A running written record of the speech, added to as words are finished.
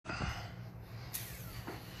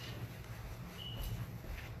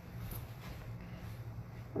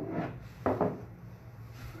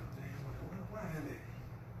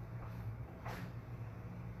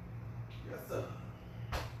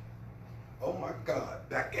my God,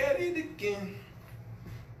 back at it again.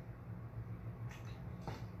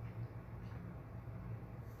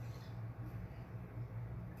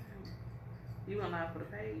 You went live for the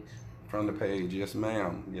page? From the page, yes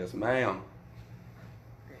ma'am, yes ma'am.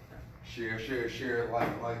 Share, share, share,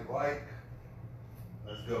 like.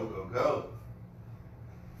 Let's go, go, go.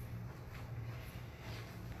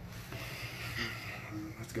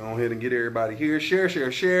 Let's go ahead and get everybody here. Share,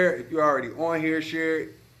 share, share. If you're already on here, share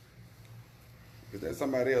it. Is that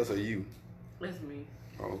somebody else or you? It's me.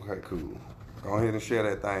 Okay, cool. Go ahead and share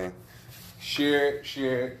that thing. Share it,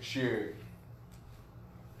 share it, share it.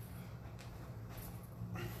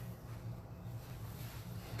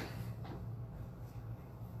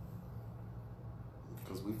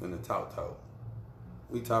 Because we finna talk.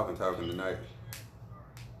 We talking tonight.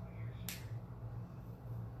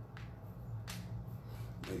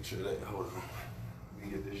 Make sure that, hold on. Let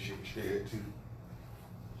me get this shit shared too.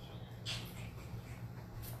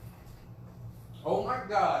 Oh my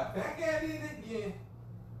God, back at it again.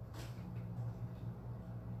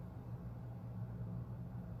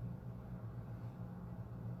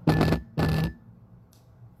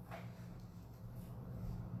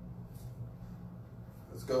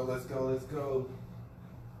 Let's go, let's go, let's go.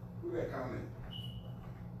 Who that comment?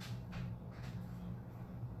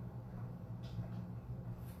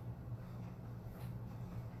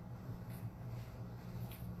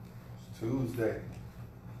 It's Tuesday.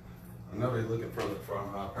 I know they're looking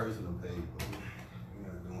from our personal page, but we're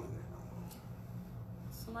not doing that no more.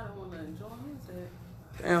 Somebody want to join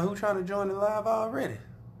us? Damn, who trying to join the live already?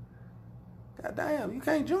 God damn, you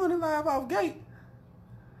can't join the live off gate.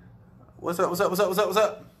 What's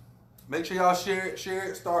up? Make sure y'all share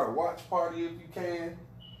it. Start a watch party if you can.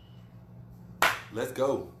 Let's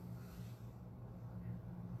go.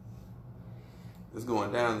 It's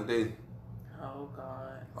going down today. Oh,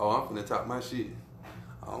 God. Oh, I'm finna talk my shit.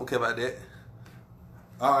 I don't care about that.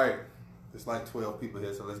 All right. It's like 12 people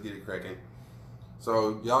here, so let's get it cracking.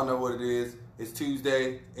 So, y'all know what it is. It's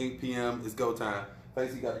Tuesday, 8 p.m. It's go time.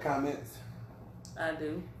 Facey, got the comments? I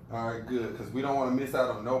do. All right, good, because we don't want to miss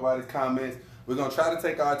out on nobody's comments. We're going to try to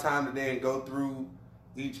take our time today and go through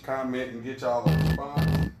each comment and get y'all a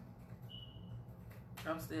response.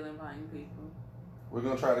 I'm still inviting people. We're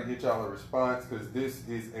going to try to get y'all a response because this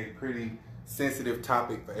is a pretty sensitive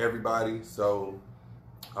topic for everybody. So,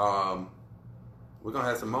 we're going to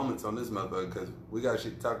have some moments on this motherfucker because we got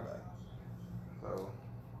shit to talk about. So,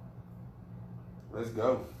 let's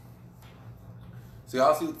go. So,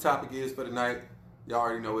 y'all see what the topic is for tonight. Y'all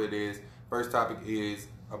already know what it is. First topic is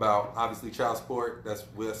about, obviously, child support. That's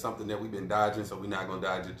something that we've been dodging, so we're not going to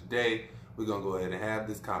dodge it today. We're going to go ahead and have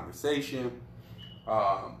this conversation.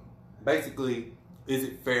 Basically, is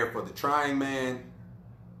it fair for the trying man?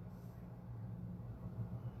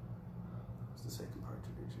 What's the second part?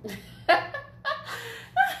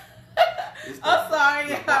 I'm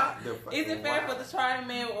sorry, y'all. Is it fair for the trying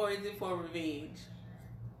man or is it for revenge?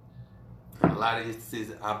 A lot of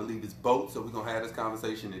instances, I believe it's both, so we're going to have this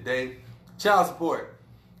conversation today. Child support.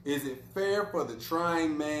 Is it fair for the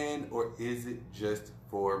trying man or is it just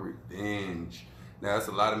for revenge? Now, there's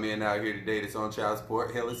a lot of men out here today that's on child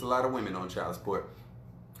support. Hell, it's a lot of women on child support.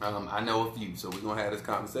 I know a few, so we're going to have this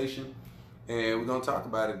conversation and we're going to talk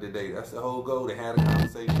about it today. That's the whole goal, to have a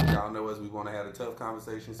conversation. Y'all know us, we want to have a tough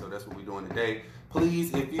conversation, so that's what we're doing today.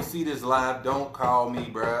 Please, if you see this live, don't call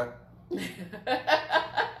me, bruh.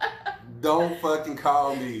 Don't fucking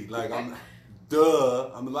call me. Like, I'm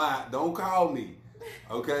lying. Don't call me.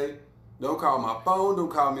 Okay? Don't call my phone.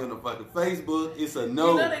 Don't call me on the fucking Facebook. It's a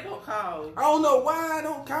no. You know they gonna call. I don't know why.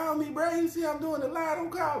 Don't call me, bro. You see I'm doing the lie.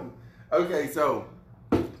 Don't call me. Okay, so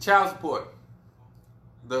child support.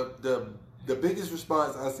 The biggest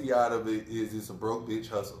response I see out of it is it's a broke bitch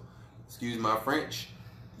hustle. Excuse my French.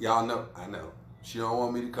 Y'all know. I know. She don't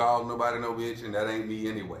want me to call nobody no bitch, and that ain't me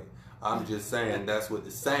anyway. I'm just saying that's what the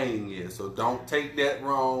saying is. So don't take that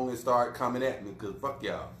wrong and start coming at me, because fuck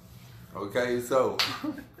y'all. Okay, so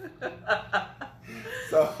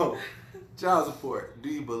child support. Do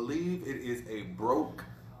you believe it is a broke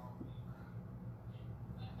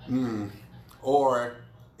or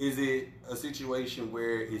is it a situation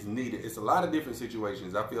where it's needed? It's a lot of different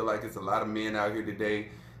situations. I feel like it's a lot of men out here today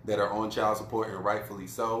that are on child support, and rightfully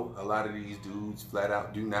so. A lot of these dudes flat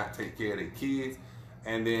out do not take care of their kids.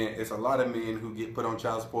 And then it's a lot of men who get put on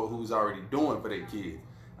child support who's already doing for their kids.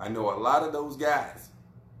 I know a lot of those guys,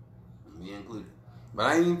 me included. But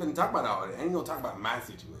I ain't even gonna talk about all that. I ain't gonna talk about my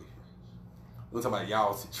situation. I'm gonna talk about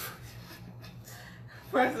y'all's situation.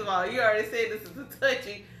 First of all, you already said this is a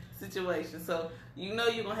touchy situation. So you know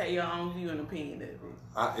you're gonna have your own view and opinion of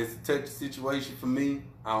it. It's a touchy situation for me.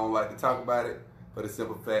 I don't like to talk about it for the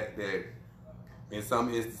simple fact that in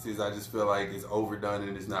some instances I just feel like it's overdone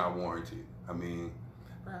and it's not warranted. I mean,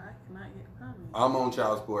 but I cannot get a comment. I'm on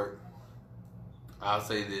child support. I'll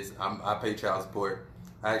say this: I pay child support.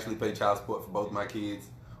 I actually pay child support for both my kids.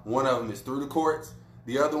 One of them is through the courts.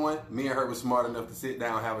 The other one, me and her were smart enough to sit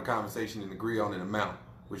down, have a conversation, and agree on an amount,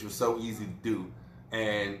 which was so easy to do.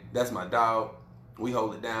 And that's my dog. We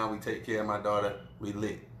hold it down. We take care of my daughter. We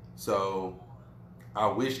lit. So I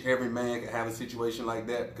wish every man could have a situation like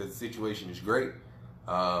that because the situation is great.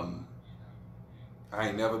 I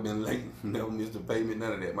ain't never been late, never missed a payment,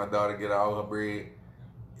 none of that. My daughter get all her bread.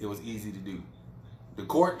 It was easy to do. The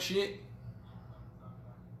court shit,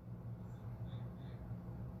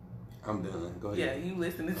 I'm done. Go ahead. Yeah, you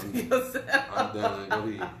listening to yourself. I'm done. Go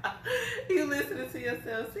ahead. You listening to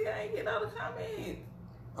yourself. See, I ain't getting all the comments.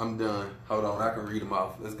 I'm done. Hold on, I can read them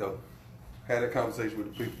off. Let's go. Had a conversation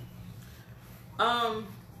with the people. I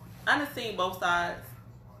done seen both sides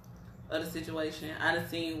of the situation. I done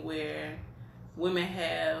seen where women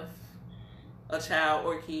have a child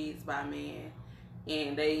or kids by men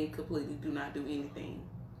and they completely do not do anything.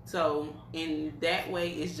 So in that way,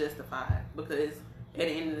 it's justified because at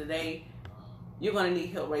the end of the day, you're going to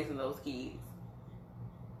need help raising those kids.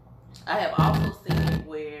 I have also seen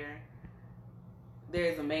where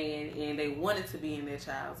there's a man and they wanted to be in their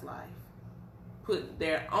child's life, put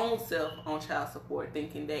their own self on child support,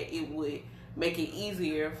 thinking that it would make it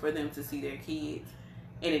easier for them to see their kids,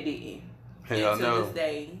 and it didn't. Hell and to no. this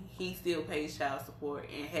day, he still pays child support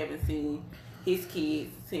and haven't seen his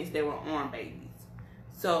kids since they were arm babies.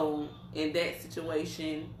 So in that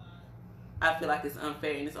situation, I feel like it's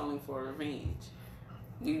unfair and it's only for revenge.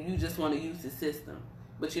 You just want to use the system,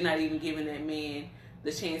 but you're not even giving that man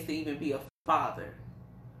the chance to even be a father.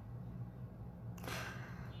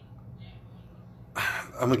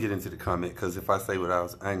 I'm gonna get into the comment because if I ain't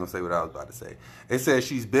gonna say what I was about to say. It says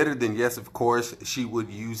she's bitter. Then yes, of course, she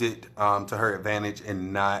would use it to her advantage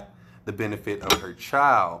and not the benefit of her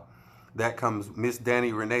child. That comes. Miss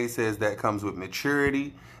Danny Renee says that comes with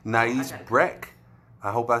maturity. Nais Breck,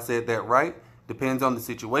 I hope I said that right. Depends on the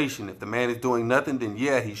situation. If the man is doing nothing, then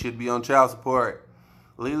yeah, he should be on child support.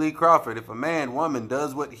 Lily Crawford, if a woman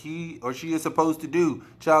does what he or she is supposed to do,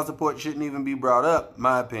 child support shouldn't even be brought up,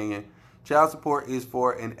 my opinion. Child support is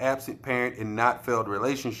for an absent parent and not failed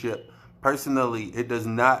relationship. Personally, it does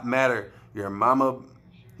not matter. Your mama,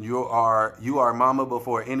 you are mama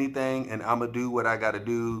before anything, and I'ma do what I gotta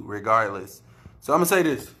do regardless. So I'm gonna say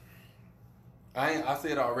this. I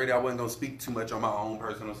said already I wasn't gonna speak too much on my own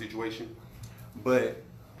personal situation, but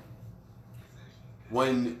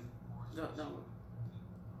when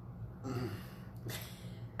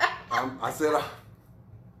I said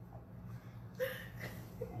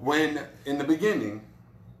when in the beginning,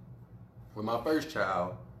 with my first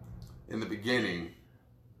child, in the beginning,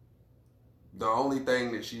 the only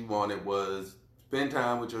thing that she wanted was spend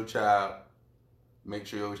time with your child, make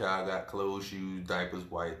sure your child got clothes, shoes, diapers,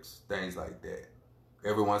 wipes, things like that.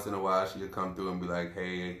 Every once in a while, she'll come through and be like,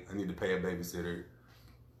 hey, I need to pay a babysitter.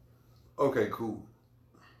 Okay, cool.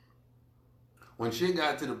 When shit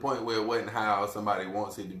got to the point where it wasn't how somebody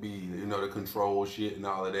wants it to be, the control shit and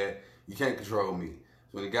all of that, you can't control me.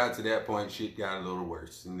 So when it got to that point, shit got a little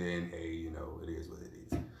worse. And then, hey, it is what it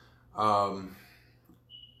is.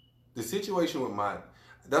 The situation with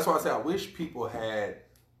that's why I say I wish people had,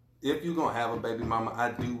 if you're going to have a baby mama,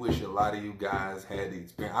 I do wish a lot of you guys had the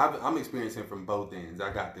experience. I'm experiencing from both ends.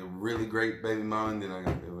 I got the really great baby mama, and then I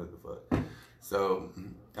got the what the fuck. So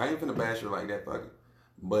I ain't finna bash her like that, fuck it.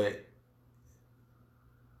 But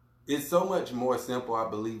it's so much more simple, I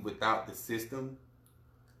believe, without the system.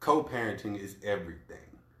 Co-parenting is everything.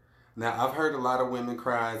 Now, I've heard a lot of women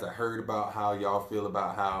cries. I heard about how y'all feel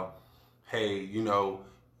about how, hey,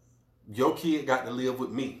 your kid got to live with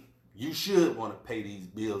me. You should want to pay these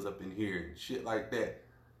bills up in here and shit like that.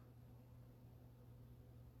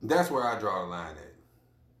 That's where I draw the line at.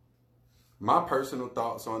 My personal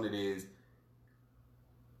thoughts on it is,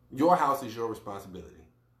 your house is your responsibility.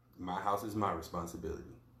 My house is my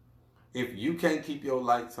responsibility. If you can't keep your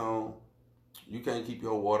lights on, you can't keep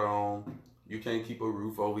your water on, you can't keep a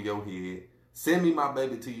roof over your head, send me my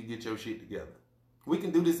baby till you get your shit together. We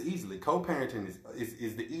can do this easily. Co-parenting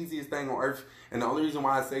is the easiest thing on earth. And the only reason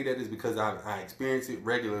why I say that is because I experience it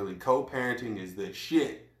regularly. Co-parenting is the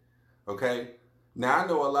shit. Okay? Now, I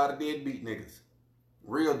know a lot of deadbeat niggas.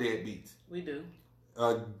 Real deadbeats. We do.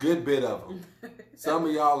 A good bit of them. Some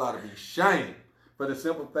of y'all ought to be shamed for the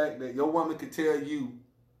simple fact that your woman could tell you,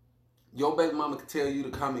 your baby mama could tell you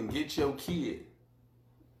to come and get your kid.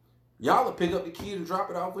 Y'all will pick up the kid and drop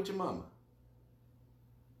it off with your mama.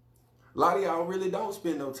 A lot of y'all really don't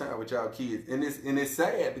spend no time with y'all kids. And it's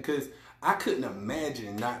sad because I couldn't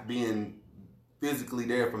imagine not being physically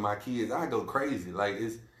there for my kids. I go crazy. Like,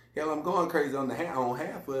 I'm going crazy on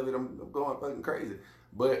half of it. I'm going fucking crazy.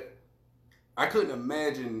 But I couldn't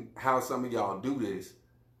imagine how some of y'all do this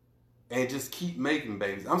and just keep making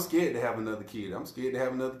babies. I'm scared to have another kid. I'm scared to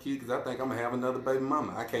have another kid because I think I'm going to have another baby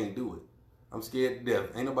mama. I can't do it. I'm scared to death.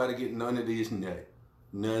 Ain't nobody getting none of this and that.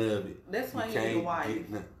 None of it. That's why you need a wife.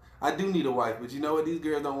 I do need a wife, but you know what? These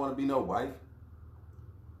girls don't want to be no wife.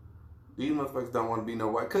 These motherfuckers don't want to be no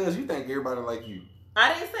wife. Cause you think everybody like you.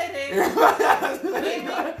 I didn't say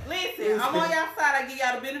that. Listen, I'm on y'all side. I give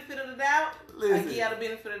y'all the benefit of the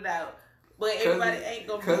doubt. But everybody ain't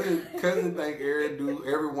gonna be. Cousin think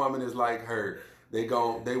every woman is like her. They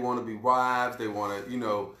want to be wives. They want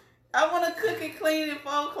to, I want to cook and clean and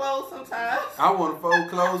fold clothes sometimes. I want to fold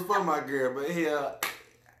clothes for my girl, but hell,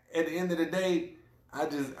 at the end of the day, I'm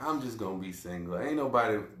just gonna be single. Don't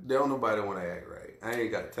nobody want to act right. I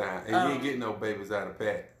ain't got time. And you ain't getting no babies out of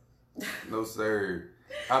Pat. No sir.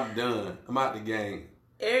 I'm done. I'm out the game.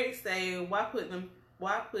 Eric saying, why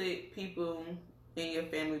put people in your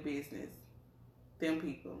family business? Them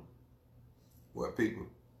people. What people?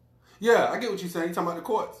 Yeah, I get what you're saying. You're talking about the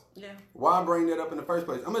courts. Yeah. Why bring that up in the first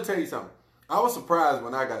place? I'm gonna tell you something. I was surprised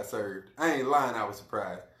when I got served. I ain't lying, I was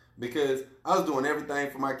surprised. Because I was doing everything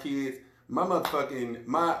for my kids. My motherfucking,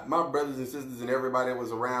 my brothers and sisters and everybody that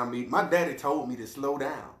was around me, my daddy told me to slow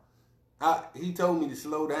down. He told me to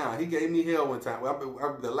slow down. He gave me hell one time.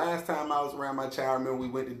 The last time I was around my child, I remember we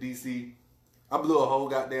went to D.C. I blew a whole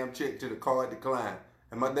goddamn check to the card decline.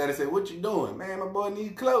 And my daddy said, what you doing? Man, my boy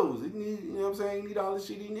need clothes. He need, you know what I'm saying? He need all the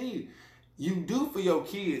shit he need. You do for your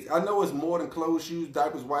kids. I know it's more than clothes, shoes,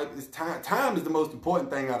 diapers, wipes. It's time. Time is the most important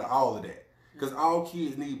thing out of all of that. Because all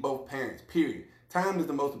kids need both parents, period. Time is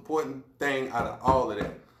the most important thing out of all of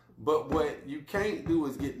that. But what you can't do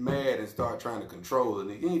is get mad and start trying to control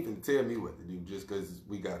it. You ain't finna tell me what to do just because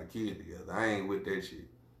we got a kid together. I ain't with that shit.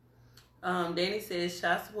 Danny says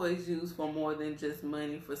child support is used for more than just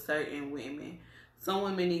money for certain women. Some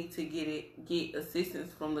women need to get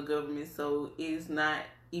assistance from the government, so it's not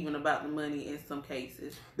even about the money in some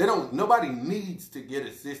cases. Nobody needs to get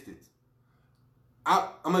assistance. I'm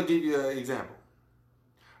gonna give you an example.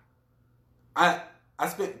 I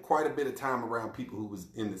spent quite a bit of time around people who was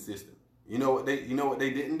in the system. You know what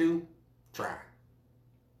they didn't do? Try.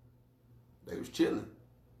 They was chilling.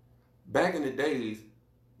 Back in the days,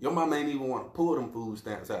 your mama ain't even want to pull them food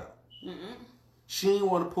stamps out. Mm-mm. She didn't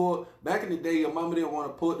want to pull. Back in the day, your mama didn't want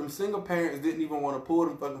to pull. Them single parents didn't even want to pull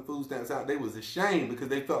them fucking food stamps out. They was ashamed because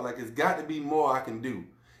they felt like it's got to be more I can do.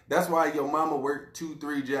 That's why your mama worked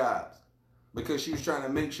 2-3 jobs. Because she was trying to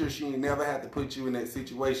make sure she never had to put you in that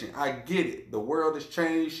situation. I get it. The world has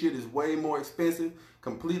changed. Shit is way more expensive.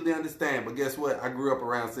 Completely understand. But guess what? I grew up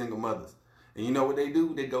around single mothers. And you know what they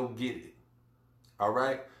do? They go get it. All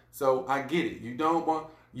right? So I get it.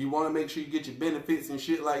 You want to make sure you get your benefits and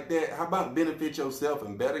shit like that. How about benefit yourself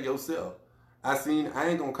and better yourself? I ain't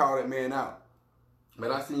going to call that man out.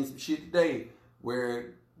 But I seen some shit today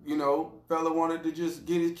where, fella wanted to just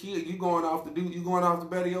get his kid. You going off to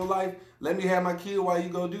better your life? Let me have my kid while you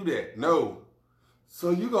go do that. No.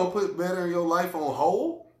 So you gonna put better your life on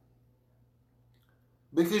hold?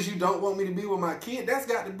 Because you don't want me to be with my kid? That's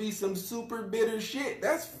got to be some super bitter shit.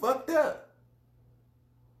 That's fucked up.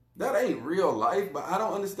 That ain't real life, but I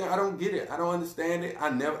don't understand. I don't get it. I don't understand it.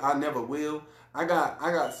 I never will. I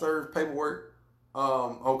got served paperwork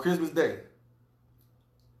on Christmas Day.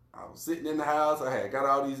 I was sitting in the house. I had got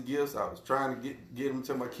all these gifts. I was trying to get them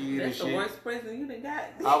to my kid. That's and shit. The worst present you done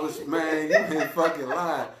got. Man, you been fucking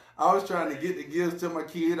lying. I was trying to get the gifts to my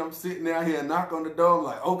kid. I'm sitting out here and knock on the door. I'm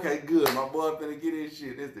like, okay, good. My boy finna get his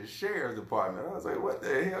shit. It's the sheriff's department. I was like, what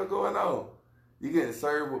the hell going on? You getting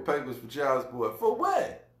served with papers for child support. For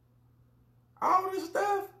what? All this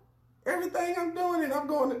stuff? Everything I'm doing and I'm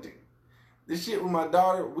going to do. The shit with my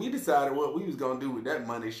daughter, we decided what we was going to do with that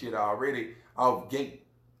money shit already off gate.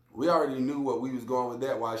 We already knew what we was going with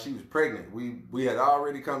that while she was pregnant. We had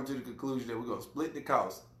already come to the conclusion that we're going to split the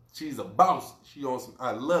cost. She's a boss. She on some,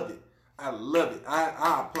 I love it. I love it.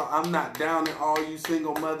 I'm not down in all you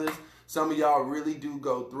single mothers. Some of y'all really do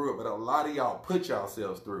go through it, but a lot of y'all put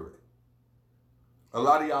yourselves through it. A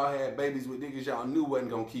lot of y'all had babies with niggas y'all knew wasn't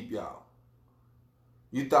going to keep y'all.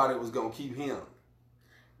 You thought it was going to keep him.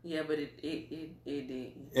 Yeah, but it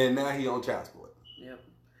didn't. And now he on child support. Yep.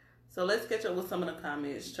 So let's catch up with some of the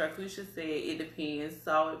comments. Charcusha said it depends.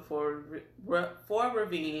 Saw it for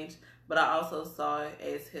revenge, but I also saw it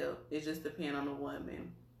as help. It just depends on the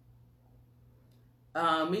woman.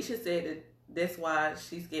 Misha said that that's why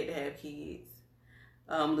she's scared to have kids.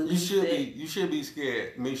 You should be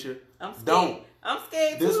scared, Misha. I'm scared. Don't. I'm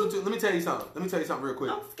scared too. Let me tell you something real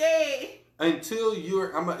quick. I'm scared. Until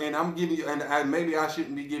I'm giving you, maybe I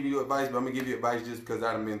shouldn't be giving you advice, but I'm gonna give you advice just because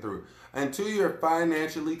I've been through. Until you're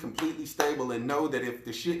financially completely stable and know that if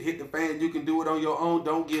the shit hit the fan, you can do it on your own.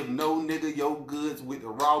 Don't give no nigga your goods with the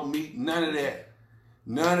raw meat. None of that.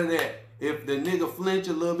 None of that. If the nigga flinch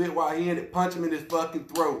a little bit while he in it, punch him in his fucking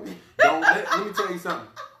throat. Let me tell you something.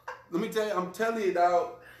 I'm telling you,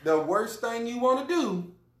 dog, the worst thing you want to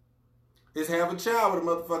do is have a child with a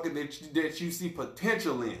motherfucker that you see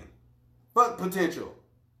potential in. Fuck potential.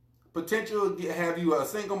 Potential have you a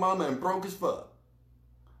single mama and broke as fuck.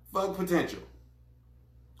 Fuck potential.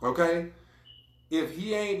 Okay? If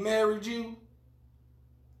he ain't married you,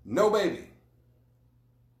 no baby.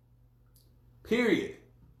 Period.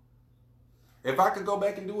 If I could go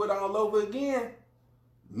back and do it all over again,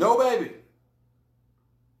 no baby.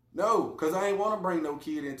 No, because I ain't want to bring no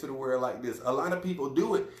kid into the world like this. A lot of people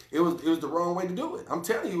do it. It was the wrong way to do it. I'm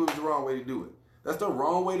telling you, it was the wrong way to do it. That's the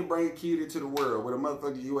wrong way to bring a kid into the world with a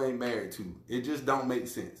motherfucker you ain't married to. It just don't make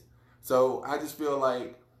sense. So I just feel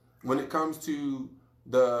like when it comes to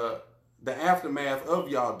the aftermath of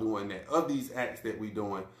y'all doing that, of these acts that we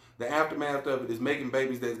doing, the aftermath of it is making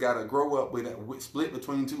babies that's got to grow up with split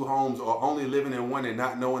between two homes or only living in one and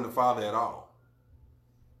not knowing the father at all.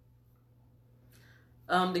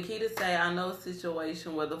 Nikita say, I know a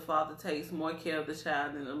situation where the father takes more care of the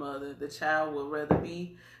child than the mother. The child would rather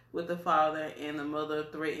be with the father, and the mother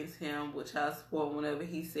threatens him with child support whenever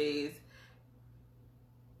he says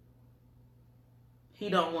he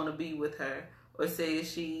don't want to be with her, or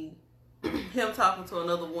says him talking to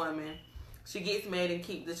another woman. She gets mad and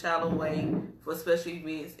keeps the child away for special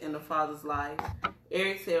events in the father's life.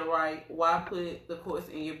 Eric said, right, why put the courts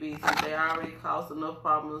in your business? They already caused enough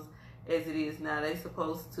problems as it is now. They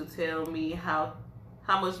supposed to tell me how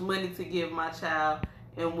much money to give my child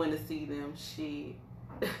and when to see them. Shit.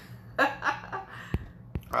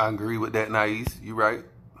 I agree with that, Nais. You right.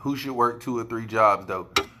 Who should work 2 or 3 jobs though?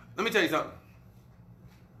 Let me tell you something.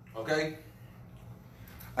 Okay?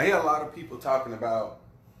 I hear a lot of people talking about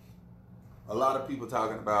a lot of people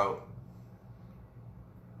talking about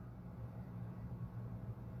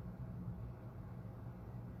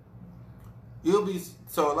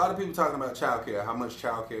childcare, how much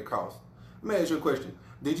childcare costs. Let me ask you a question.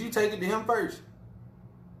 Did you take it to him first?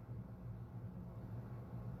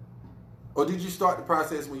 Or did you start the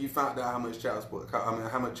process when you found out how much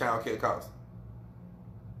how much childcare costs?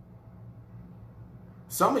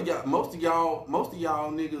 Most of y'all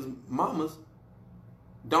niggas mamas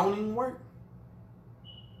don't even work.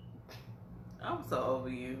 I'm so over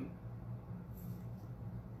you.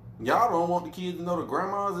 Y'all don't want the kids to know the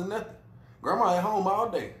grandmas and nothing. Grandma at home all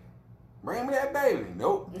day. Bring me that baby.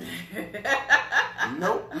 Nope.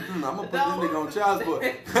 Nope. I'm gonna put this nigga on child support.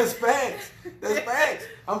 That's facts. That's facts.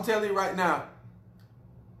 I'm telling you right now.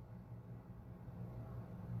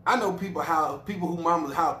 I know people who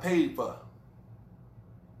mamas have paid for.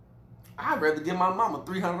 I'd rather give my mama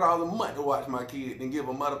 $300 a month to watch my kid than give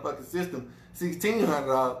a motherfucking system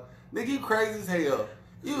 $1,600. Nigga, you crazy as hell.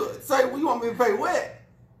 You want me to pay what?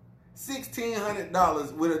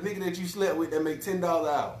 $1,600 with a nigga that you slept with that make $10 an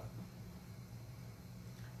hour.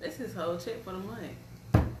 That's his whole check for the month.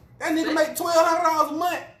 That nigga make $1,200 a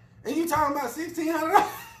month, and you talking about $1,600? I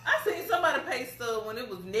seen somebody pay stuff when it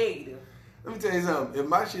was negative. Let me tell you something. If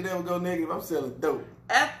my shit ever go negative, I'm selling dope.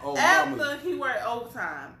 After he worked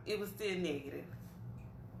overtime, it was still negative.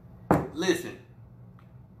 Listen,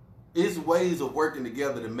 it's ways of working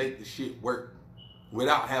together to make the shit work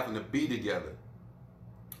without having to be together.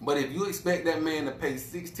 But if you expect that man to pay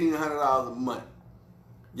 $1,600 a month,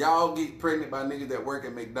 y'all get pregnant by niggas that work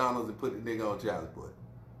at McDonald's and put the nigga on child support.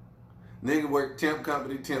 Nigga work temp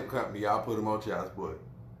company, y'all put him on child support.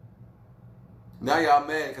 Now y'all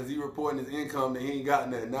mad because he reporting his income that he ain't got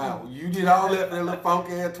nothing. Now, you did all that for that little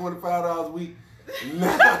funky ass $25 a week.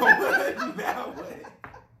 Now what?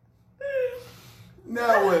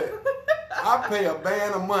 Now what? I pay a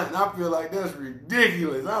band a month and I feel like that's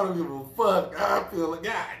ridiculous. I don't give a fuck. I feel like,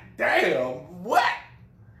 God damn, what?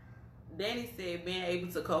 Danny said being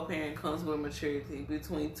able to co-parent comes with maturity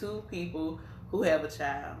between two people who have a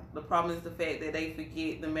child. The problem is the fact that they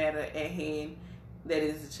forget the matter at hand, that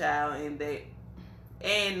is the child,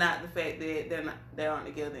 and not the fact that they aren't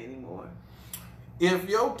together anymore. If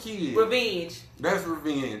your kid... Revenge. That's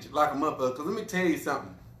revenge. Like a motherfucker. Because let me tell you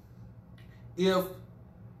something. If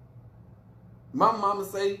my mama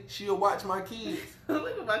say she'll watch my kids...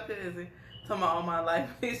 Look at my cousin. Talking about all my life.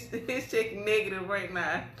 His check negative right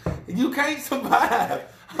now. You can't survive.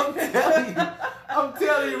 I'm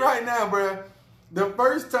telling you right now, bro. The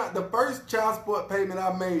first child support payment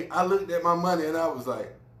I made, I looked at my money and I was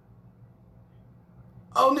like,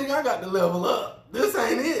 oh, nigga, I got to level up. This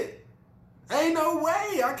ain't it. Ain't no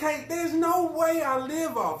way. I can't. There's no way I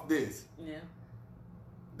live off this. Yeah.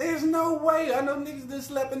 There's no way. I know niggas just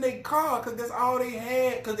slept in their car because that's all they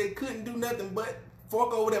had because they couldn't do nothing but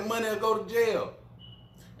fork over that money and go to jail.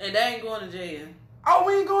 And they ain't going to jail. Oh,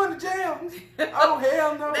 we ain't going to jail. Oh,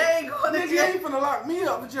 hell no. They ain't going to Nigga, jail. you ain't finna lock me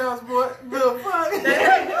up for child support. Real fuck.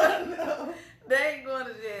 They ain't going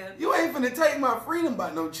to jail. You ain't finna take my freedom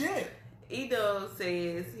by no check. Edo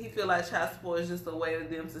says he feel like child support is just a way of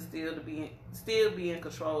them to still be in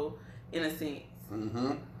control in a sense.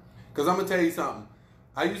 Mm-hmm. Because I'm going to tell you something.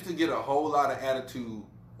 I used to get a whole lot of attitude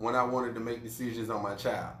when I wanted to make decisions on my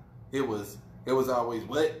child. It was always,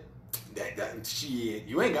 what? That shit,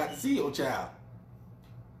 you ain't got to see your child.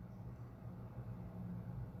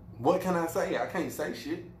 What can I say? I can't say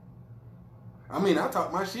shit. I mean, I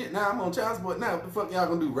talk my shit now. I'm on child support now. What the fuck y'all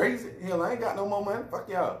gonna do? Raise it? Hell, I ain't got no more money. Fuck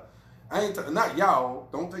y'all. I ain't not y'all.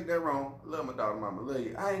 Don't take that wrong. Love my daughter, mama. Love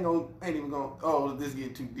you. I ain't even gonna. Oh, this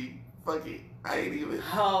get too deep. Fuck it. I ain't even.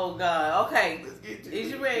 Oh God. Okay.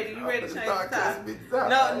 Is you ready? You ready to change the topic?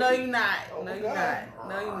 No, you're not. Oh, no, you're not.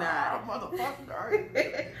 No, you're not.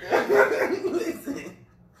 Motherfucker. Listen.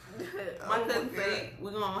 My cousin say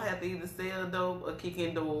we're gonna have to either sell dope or kick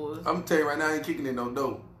in doors. I'm gonna tell you right now, I ain't kicking in no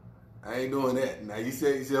dope. I ain't doing that. Now you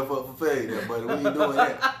set yourself up for failure, buddy. We ain't doing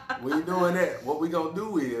that. We ain't doing that. What we gonna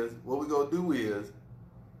do is we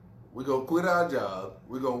gonna quit our job.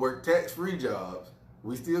 We gonna work tax-free jobs.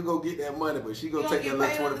 We still go get that money, but she gonna take that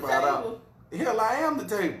little $25. Hell, I am the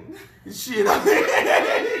table. Shit, shit.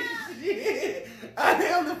 I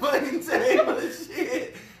am the fucking table.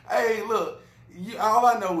 Shit. Hey, look. All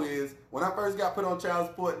I know is when I first got put on child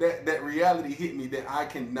support, that reality hit me that I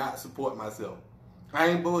cannot support myself. I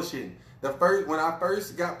ain't bullshitting. When I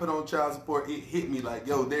first got put on child support, it hit me like,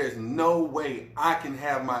 yo, there's no way I can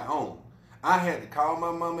have my own. I had to call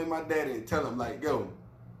my mom and my daddy and tell them like, yo,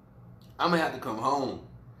 I'm gonna have to come home.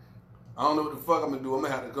 I don't know what the fuck I'm gonna do. I'm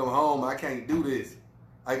gonna have to come home. I can't do this.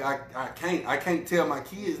 I can't tell my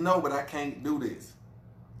kids no, but I can't do this.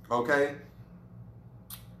 Okay?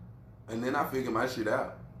 And then I figured my shit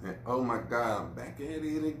out. And oh my God, I'm back at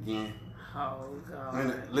it again. Oh God.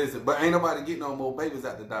 And listen, but ain't nobody getting no more babies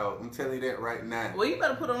out the dog. I'm telling you that right now. Well, you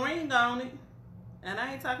better put a ring on it. And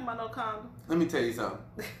I ain't talking about no condom. Let me tell you something.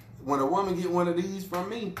 When a woman get one of these from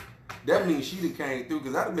me, that means she done came through,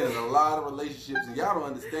 because I done been in a lot of relationships, and y'all don't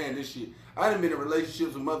understand this shit. I done been in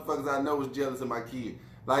relationships with motherfuckers I know was jealous of my kid.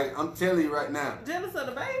 Like, I'm telling you right now. Jealous of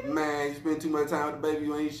the baby? Man, you spend too much time with the baby,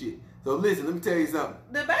 you ain't shit. So listen, let me tell you something.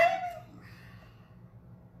 The baby?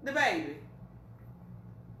 The baby.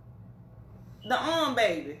 The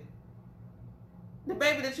baby. The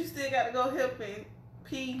baby that you still got to go help and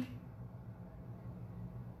pee.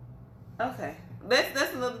 Okay.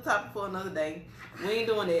 That's another topic for another day. We ain't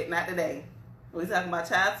doing that, not today. We talking about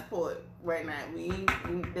child support right now.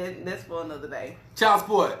 That's for another day. Child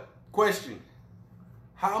support. Question.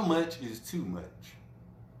 How much is too much?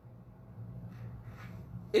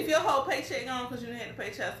 If your whole paycheck gone because you didn't have to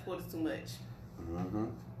pay child support, it's too much. Mm-hmm.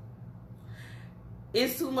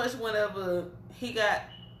 It's too much whenever he got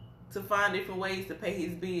to find different ways to pay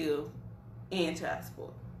his bill and child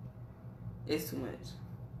support. It's too much.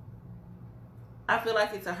 I feel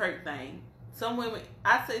like it's a hurt thing. Some women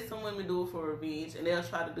do it for revenge, and they'll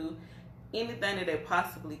try to do anything that they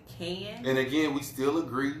possibly can. And again, we still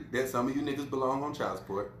agree that some of you niggas belong on child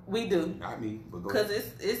support. We do. Not me, but go Because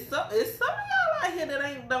ahead. it's some of y'all out here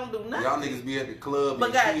that don't do nothing. Y'all niggas be at the club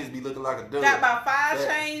But and kids be looking like a dog. Got about 5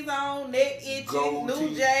 chains on, neck itching,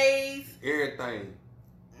 new J's. Everything.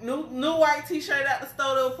 New white t-shirt out the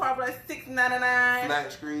store that was probably like $6.99.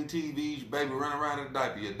 Flat screen TVs, baby running around in a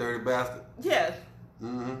diaper, you dirty bastard. Yeah.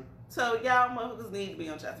 Mm-hmm. So y'all motherfuckers need to be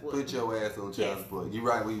on child support. Put your ass on child support. You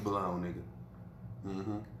right where you belong, nigga.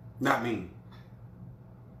 Mm-hmm. Not me.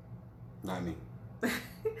 Not me.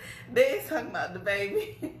 They talking about the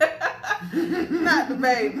baby. Not the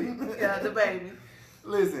baby. Yeah, the baby.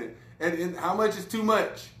 Listen, and how much is too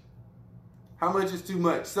much? How much is too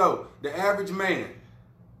much? So, the average man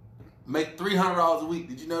make $300 a week.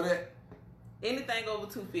 Did you know that? Anything over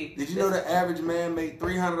 $250. Did you know the average man make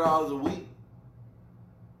 $300 a week?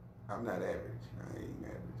 I'm not average. I ain't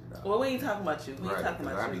average at all. Well, we ain't talking about you. We ain't Right, talking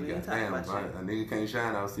about you. We ain't talking about you. A nigga can't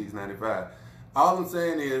shine out $6.95. All I'm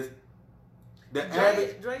saying is, the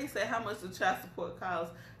average. Dre said, how much does child support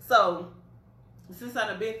cost? So, since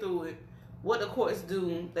I've been through it, what the courts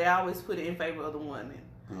do, they always put it in favor of the woman.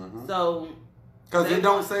 Mm-hmm. So, because it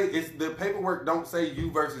don't say, it's the paperwork don't say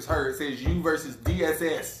you versus her. It says you versus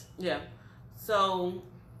DSS. Yeah. So,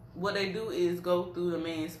 what they do is go through the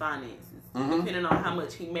man's finances. Mm-hmm. Depending on how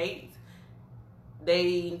much he makes,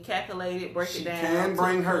 they calculate it, break it down. She can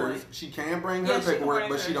bring hers. She can bring her paperwork,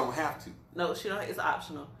 but she don't have to. No, she don't. It's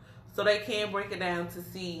optional. So they can break it down to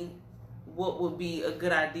see what would be a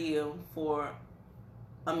good idea for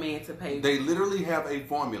a man to pay. They literally have a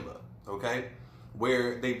formula, okay,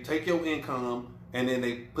 where they take your income and then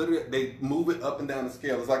they they move it up and down the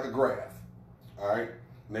scale. It's like a graph, all right?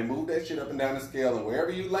 And they move that shit up and down the scale, and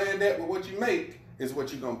wherever you land at with what you make is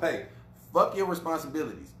what you're gonna pay. Fuck your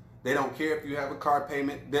responsibilities. They don't care if you have a car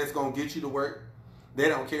payment that's gonna get you to work. They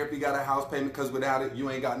don't care if you got a house payment, because without it, you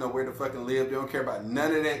ain't got nowhere to fucking live. They don't care about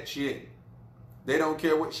none of that shit. They don't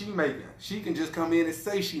care what she making. She can just come in and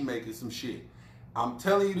say she making some shit. I'm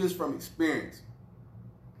telling you this from experience.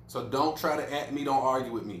 So don't try to at me, don't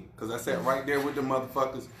argue with me. Because I sat right there with the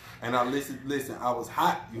motherfuckers and I listen, I was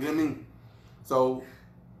hot, you hear me? So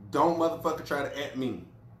don't motherfucker try to at me.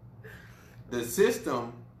 The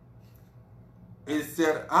system is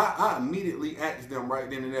set, I immediately asked them right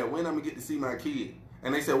then and there, when I'm gonna get to see my kid?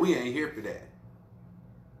 And they said, we ain't here for that.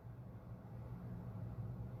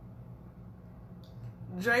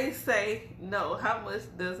 Dre say, no, how much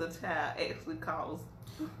does a child actually cost?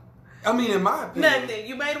 I mean, in my opinion, nothing.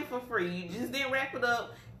 You made them for free. You just didn't wrap it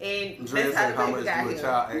up, and Dre that's said, how how much do a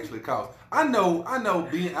child actually cost? I know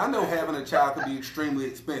having a child could be extremely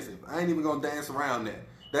expensive. I ain't even gonna dance around that.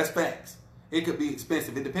 That's facts. It could be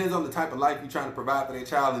expensive. It depends on the type of life you're trying to provide for that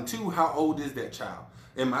child, and two, how old is that child?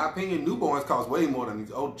 In my opinion, newborns cost way more than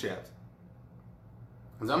these old chaps.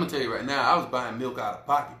 Cause I'm gonna tell you right now, I was buying milk out of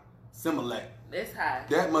pocket. Similac. That's high.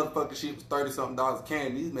 That motherfucker shit was $30-something a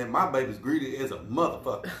can. These man, my baby's greedy as a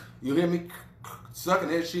motherfucker. You hear me? Sucking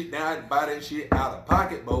that shit down, I had to buy that shit out of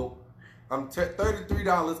pocket, bro. I'm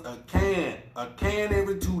 $33 a can. A can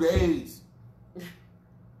every 2 days.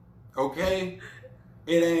 Okay?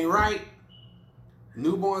 It ain't right.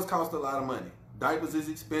 Newborns cost a lot of money. Diapers is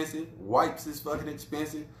expensive. Wipes is fucking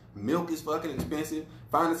expensive. Milk is fucking expensive.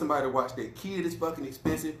 Finding somebody to watch their kid is fucking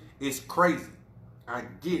expensive. It's crazy. I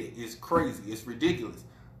get it. It's crazy. It's ridiculous.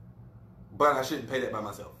 But I shouldn't pay that by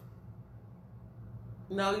myself.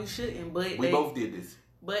 No, you shouldn't. But we both did this.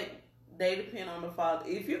 But they depend on the father.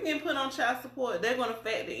 If you can put on child support, they're gonna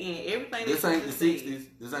factor in everything. This ain't the 60s.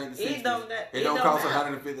 This ain't the 60s. It don't cost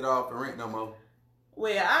 $150 for rent no more.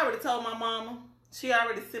 Well, I already told my mama. She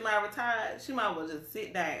already semi-retired. She might as well just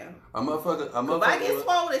sit down. A motherfucker. If I get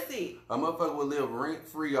swole, that's it. A motherfucker will live rent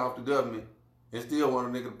free off the government and still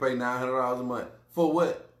want a nigga to pay $900 a month. For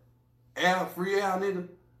what? Free out, nigga?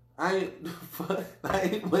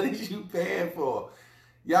 What is you paying for?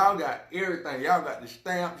 Y'all got everything. Y'all got the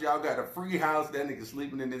stamps. Y'all got a free house. That nigga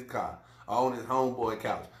sleeping in his car. On his homeboy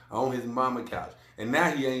couch. On his mama couch. And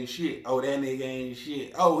now he ain't shit. Oh, that nigga ain't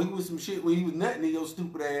shit. Oh, he was some shit when he was nothing in your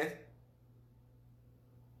stupid ass.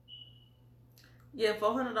 Yeah,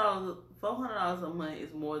 $400 a month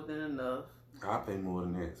is more than enough. I pay more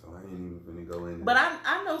than that, so I ain't even finna go in there. But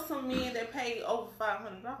I know some men that pay over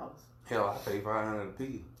 $500. Hell, I pay $500 a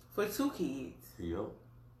piece. For 2 kids. Yep.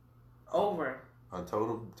 Over. A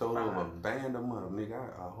total of a band a month,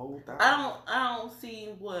 nigga. A whole $1,000. I don't see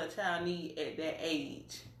what a child need at that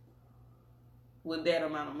age with that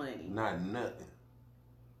amount of money. Not nothing.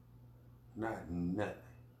 Not nothing.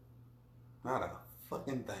 Not a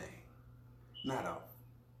fucking thing. Not a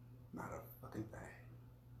fucking thing.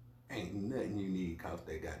 Ain't nothing you need cost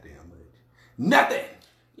that goddamn much. Nothing!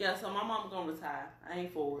 Yeah, so my mama gonna retire. I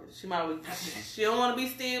ain't for it. She don't want to be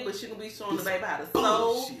still, but she gonna be showing the baby how to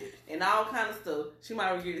sew and all kind of stuff. She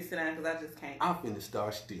might regret to sit down because I just can't. I'm finna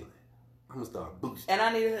start stealing. I'm gonna start boosting. And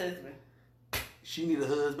I need a husband. She need a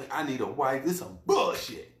husband. I need a wife. This some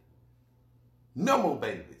bullshit. No more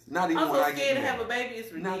babies. Not even I'm when so I get scared to married. have a baby.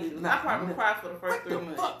 It's ridiculous. I probably cry for the first 3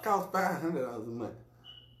 months. What the fuck costs $500 a month?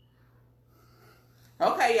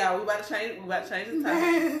 Okay, y'all, we about to change the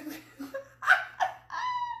time.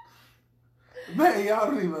 Man, y'all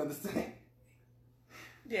don't even understand.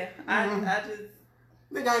 Yeah, I just...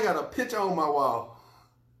 Nigga, I ain't got a picture on my wall.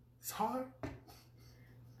 It's hard.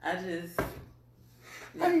 I just...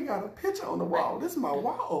 Yeah. I ain't got a picture on the wall. This is my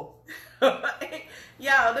wall.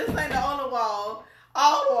 Y'all, this ain't the only wall.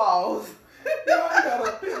 All the walls. Y'all ain't got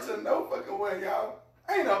a picture no fucking way, y'all.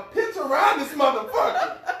 Ain't a picture around this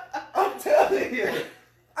motherfucker. I'm telling you.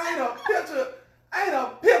 Ain't a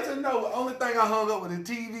picture, no. Only thing I hung up with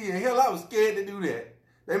the TV, and hell, I was scared to do that.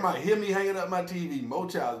 They might hear me hanging up my TV, more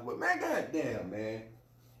child, but man, goddamn, man.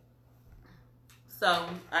 So,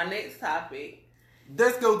 our next topic.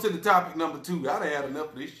 Let's go to the topic number 2. I done had enough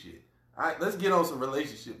of this shit. All right, let's get on some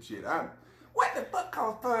relationship shit. What the fuck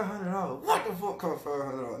cost $500? What the fuck cost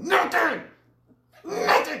 $500? Nothing!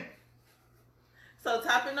 Nothing! So,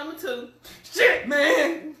 topic number 2. Shit,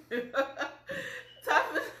 man!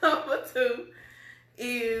 Topic number 2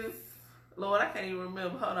 is... Lord, I can't even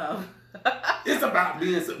remember. Hold on. It's about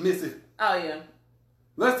being submissive. Oh, yeah.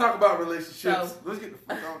 Let's talk about relationships. So, let's get the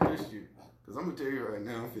fuck off this shit. Because I'm going to tell you right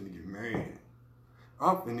now, I'm finna get mad.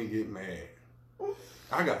 I'm finna get mad.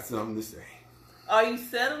 I got something to say. Are you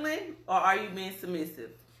settling or are you being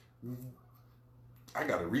submissive? I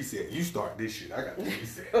got to reset. You start this shit. I got to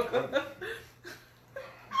reset.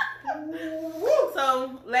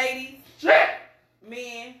 So, ladies,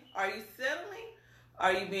 men, are you settling or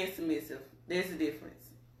are you being submissive? There's a difference.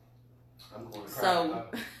 I'm going to cry.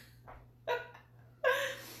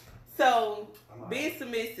 So, being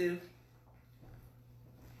submissive,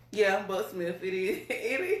 yeah, Buck Smith, it is.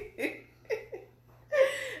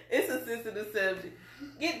 It's a sensitive subject.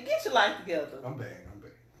 Get your life together. I'm back.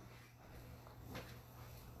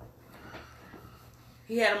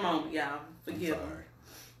 He had a moment, y'all. Forgive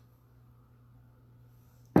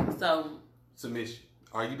him. So, submission.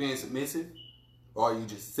 Are you being submissive or are you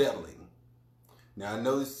just settling? Now, I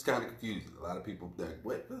know this is kind of confusing. A lot of people think,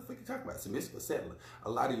 what the fuck are you talking about? Submissive or settling? A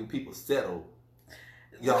lot of you people settle.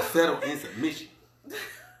 Y'all settle in submission.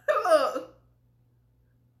 Look.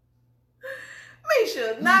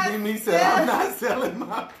 Misha, not me say I'm not selling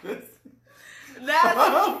my pussy.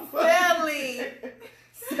 Not selling.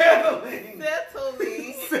 Settling.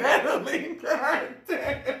 Settling. God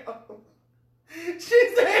damn. She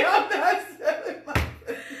said I'm not selling my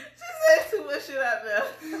pussy. She said too much shit out there.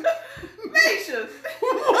 Misha.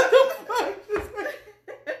 What the fuck?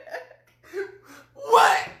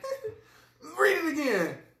 What? Read it again.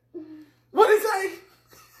 What did it say?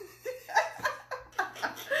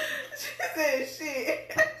 She said shit.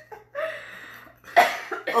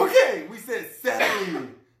 Okay, we said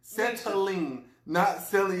settling. Settling. Not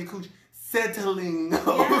selling your coochie. Settling.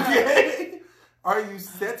 Okay? Are you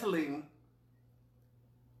settling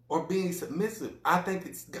or being submissive? I think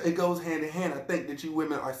it goes hand in hand. I think that you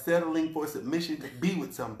women are settling for submission to be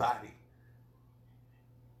with somebody.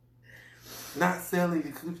 Not selling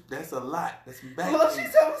your coochie. That's a lot. That's bad. Well, she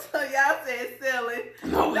told me so. Y'all said selling.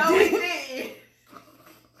 No, we didn't.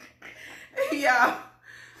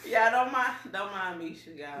 Y'all don't mind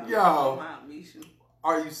Misha, y'all. Don't mind Misha.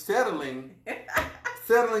 Are you settling?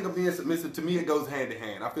 Settling or being submissive, to me, it goes hand in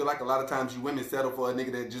hand. I feel like a lot of times you women settle for a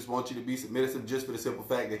nigga that just wants you to be submissive just for the simple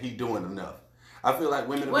fact that he doing enough. I feel like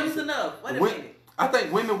women... What is enough? Wait a minute. I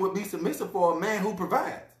think women would be submissive for a man who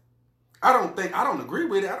provides. I don't agree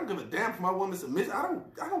with it. I don't give a damn for my woman submissive. I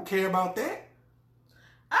don't care about that.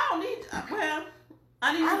 I need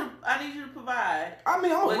you to provide. I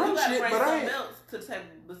mean, I'm rich shit, but I ain't... else to the table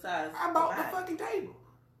besides I bought provide. the fucking table.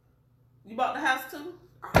 You bought the house too?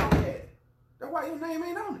 I bought that. That's why your name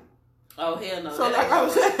ain't on it. Oh, hell no. So like I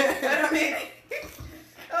was saying... Wait a minute.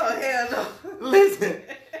 Oh, hell no.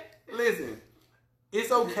 Listen.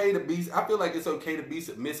 It's okay to be... I feel like it's okay to be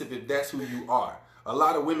submissive if that's who you are. A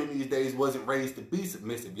lot of women these days wasn't raised to be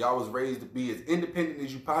submissive. Y'all was raised to be as independent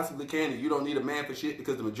as you possibly can, and you don't need a man for shit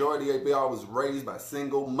because the majority of y'all was raised by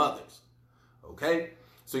single mothers. Okay?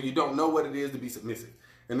 So you don't know what it is to be submissive.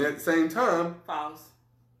 And at the same time... False.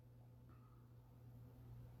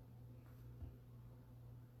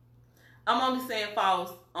 I'm only saying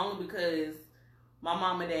false only because my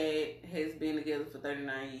mom and dad has been together for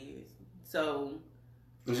 39 years. So...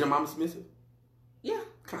 Is your mama submissive? Yeah.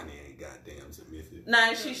 Connie ain't goddamn submissive.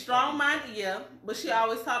 Now, she's strong-minded, yeah, but she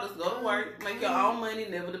always taught us, go to work, make your own money,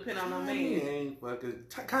 never depend on no man. Ain't fucking...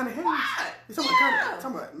 Connie Hayes. What? You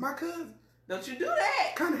talking about my cousin? Don't you do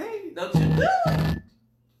that. Connie Hayes. Don't you do it.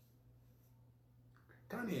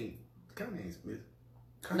 Connie ain't submissive.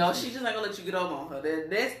 No, she just not gonna let you get over on her.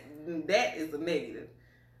 That is a negative,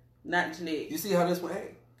 not genetic. You see how this one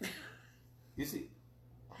act? You see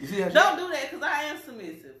how Don't do that because I am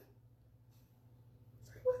submissive.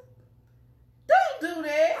 Say what? Don't do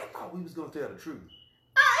that. I thought we was gonna tell the truth.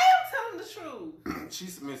 I am telling the truth.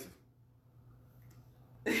 She's submissive.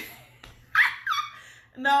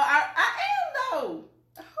 No, I am though.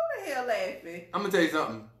 Who the hell laughing? I'm gonna tell you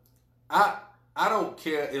something. I don't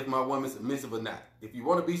care if my woman's submissive or not. If you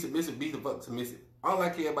want to be submissive, be the fuck submissive. All I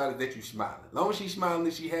care about is that you smiling. As long as she's smiling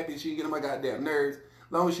and she happy and she ain't getting on my goddamn nerves,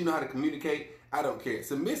 as long as she know how to communicate, I don't care.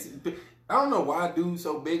 Submissive. I don't know why dude's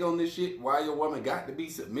so big on this shit. Why your woman got to be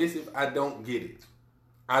submissive. I don't get it.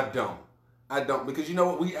 I don't. Because you know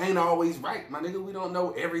what? We ain't always right, my nigga. We don't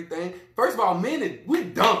know everything. First of all, men, we're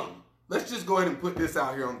dumb. let's just go ahead and put this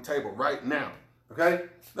out here on the table right now. Okay?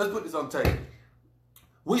 Let's put this on the table.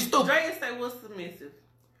 We stupid. Drea say what's submissive?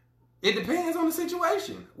 It depends on the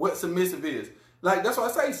situation, what submissive is. Like, that's why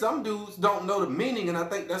I say some dudes don't know the meaning, and I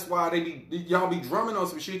think that's why y'all be drumming on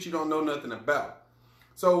some shit you don't know nothing about.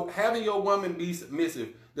 So having your woman be submissive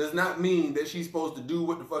does not mean that she's supposed to do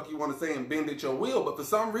what the fuck you want to say and bend at your will, but for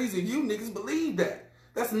some reason you niggas believe that.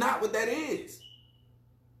 That's not what that is.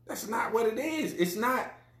 That's not what it is. It's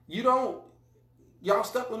not, y'all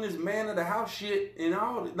stuck on this man of the house shit and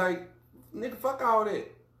all, like, nigga, fuck all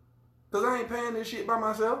that. Because I ain't paying this shit by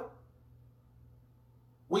myself.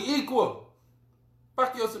 We equal.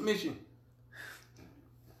 Fuck your submission.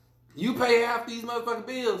 You pay half these motherfucking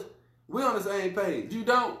bills. We on the same page. You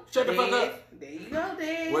don't. Shut the fuck up. There you go,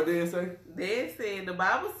 Dad. What did it say? Dad said the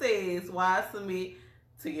Bible says, "Wives submit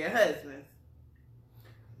to your husbands."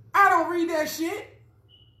 I don't read that shit.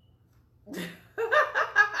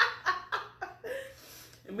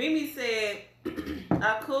 Mimi said,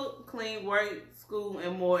 "I cook, clean, work, school,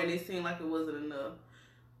 and more, and it seemed like it wasn't enough."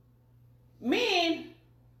 Men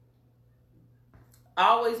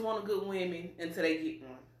always want a good woman until they get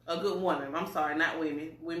one. A good woman. I'm sorry, not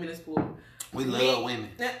women. Women is plural. We love women.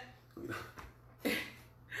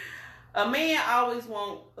 A man always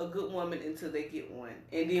want a good woman until they get one.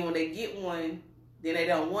 And then when they get one, then they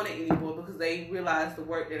don't want it anymore because they realize the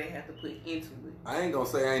work that they have to put into it. I ain't gonna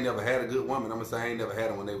say I ain't never had a good woman. I'm gonna say I ain't never had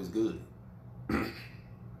them when they was good.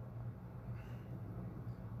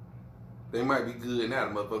 They might be good now.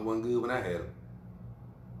 The motherfucker wasn't good when I had them.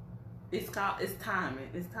 It's timing.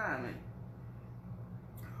 It's timing.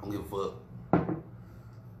 I don't give a fuck.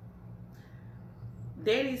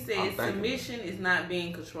 Danny says submission is not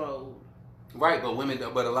being controlled. Right,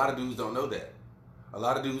 but a lot of dudes don't know that. A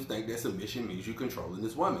lot of dudes think that submission means you controlling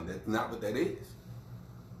this woman. That's not what that is.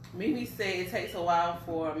 Mimi said it takes a while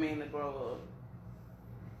for a man to grow up.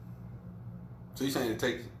 So you're saying it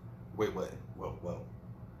takes... Wait, what? Whoa.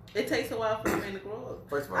 It takes a while for a man to grow up.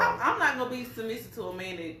 First of all... I'm not going to be submissive to a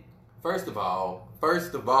man that... First of all,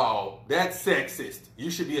 that's sexist. You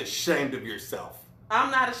should be ashamed of yourself. I'm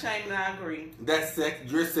not ashamed, and I agree.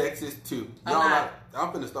 You're sexist too. I'm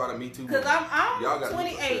finna start a Me Too. Because I'm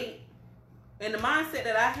 28, and the mindset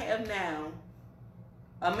that I have now,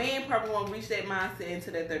 a man probably won't reach that mindset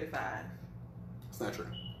until they're 35. It's not true.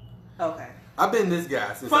 Okay. I've been this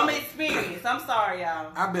guy since from experience. I'm sorry,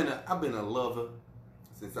 y'all. I've been a lover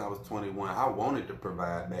since I was 21. I wanted to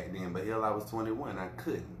provide back then, but hell, I was 21. I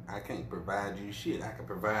couldn't. I can't provide you shit. I can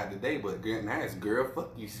provide today, but now it's girl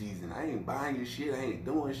fuck you season. I ain't buying you shit. I ain't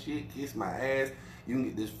doing shit. Kiss my ass. You can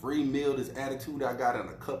get this free meal, this attitude I got in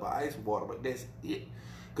a cup of ice water, but that's it.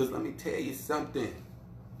 Because let me tell you something,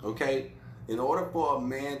 okay? In order for a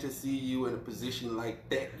man to see you in a position like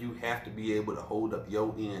that, you have to be able to hold up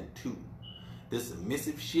your end too. This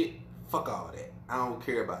submissive shit, fuck all that. I don't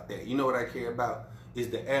care about that. You know what I care about? Is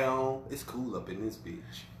the air on? It's cool up in this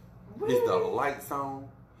bitch. Is the lights on?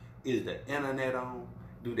 Is the internet on?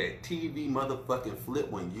 Do that TV motherfucking flip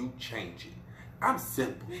when you change it? I'm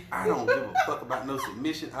simple. I don't give a fuck about no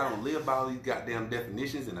submission. I don't live by all these goddamn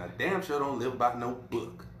definitions, and I damn sure don't live by no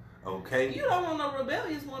book. Okay? You don't want no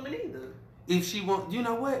rebellious woman either. If she want, you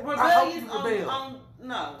know what? Rebellious I hope you rebel.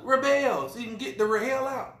 No. Rebel, so you can get the hell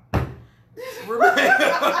out. Rebel.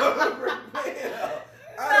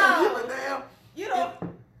 I don't give a damn. You know,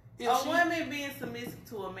 a woman being submissive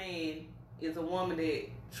to a man is a woman that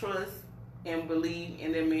trusts and believes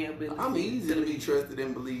in their man's ability. I'm easy to be trusted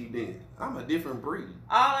and believed in. I'm a different breed.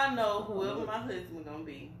 All I know, whoever my husband gonna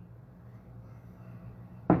be,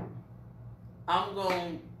 I'm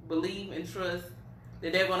gonna believe and trust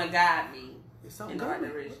that they're gonna guide me in the right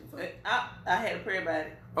direction. I had a prayer about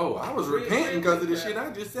it. Oh, I was repenting because of the shit I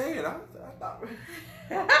just said. I thought.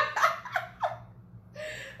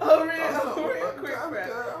 real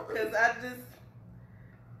quick, because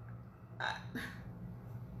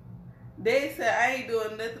they said I ain't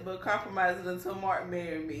doing nothing but compromising until Mark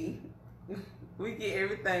married me. We get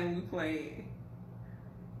everything we planned.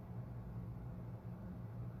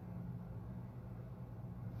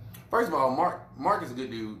 First of all, Mark is a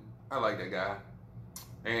good dude. I like that guy.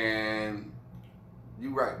 And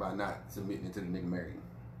you right by not submitting to the nigga married.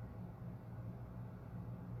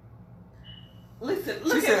 Listen,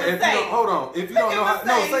 she said, hold on. If you don't know how,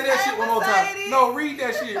 say that shit one more time. No, read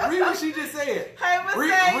that shit. Read what she just said. Hey,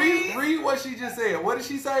 read what she just said. What did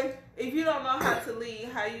she say? If you don't know how to lead,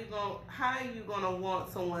 how you gonna want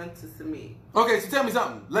someone to submit? Okay, so tell me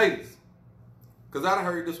something, ladies. Because I done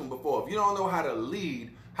heard this one before. If you don't know how to lead,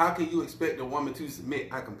 how can you expect a woman to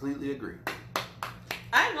submit? I completely agree.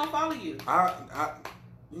 I ain't gonna follow you.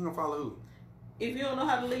 You gonna follow who? If you don't know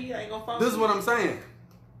how to lead, I ain't gonna follow. This is what I'm saying.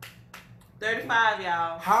 35,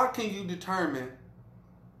 y'all. How can you determine?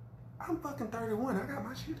 I'm fucking 31. I got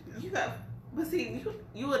my shit together. You got, but see,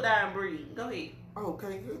 you a dying breed. Go ahead.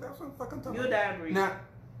 Okay, that's what I'm fucking talking You a dying breed. Now,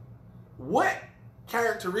 what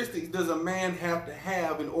characteristics does a man have to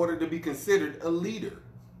have in order to be considered a leader?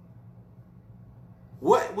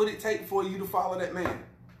 What would it take for you to follow that man?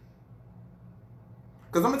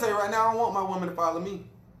 Because I'm going to tell you right now, I don't want my woman to follow me.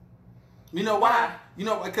 You know why? You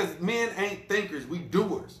know, because men ain't thinkers, we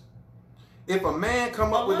doers. If a man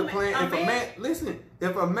come up with a plan,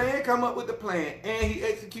 if a man come up with the plan and he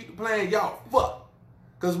execute the plan, y'all fuck.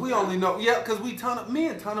 Because we only know, because we tunnel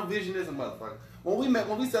vision is a motherfucker.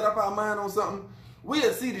 When we set up our mind on something,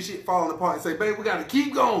 we'll see the shit falling apart and say, babe, we got to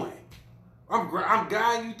keep going. I'm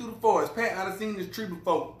guiding you through the forest. Pat, I've seen this tree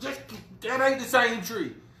before. That ain't the same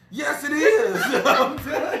tree. Yes, it is. I'm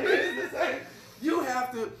telling you, it's the same. You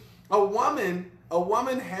have to, a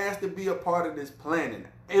woman has to be a part of this planning.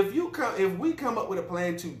 If we come up with a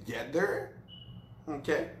plan together,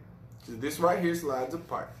 okay, so this right here slides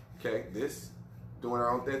apart. Okay, this doing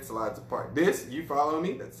our own thing slides apart. This, you follow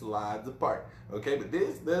me, that slides apart. Okay, but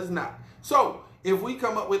this does not. So if we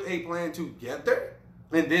come up with a plan together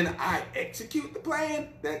and then I execute the plan,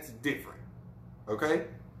 that's different. Okay?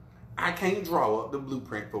 I can't draw up the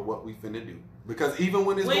blueprint for what we finna do. Because even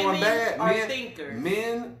when it's going bad,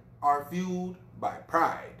 men are fueled by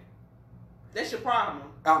pride. That's your problem.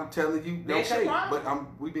 I'm telling you, that's okay,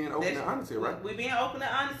 but we being open and honest here, right? We being open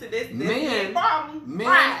and honest. That's your problem. Men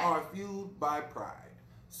are fueled by pride.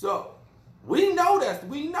 So we know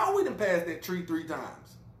we done passed that tree 3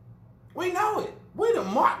 times. We know it. We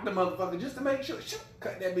done marked the motherfucker just to make sure.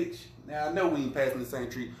 Cut that bitch. Now I know we ain't passing the same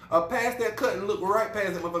tree. Pass that cut and look right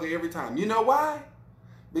past that motherfucker every time. You know why?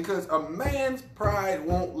 Because a man's pride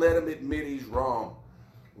won't let him admit he's wrong.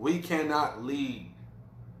 We cannot lead.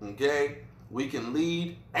 Okay? We can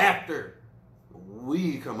lead after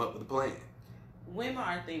we come up with a plan. Women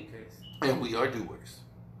are thinkers. And we are doers.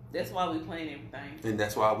 That's why we plan everything. And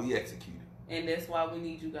that's why we execute it. And that's why we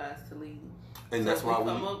need you guys to lead. And that's why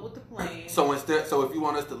we come up with the plan. So if you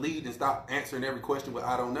want us to lead and stop answering every question with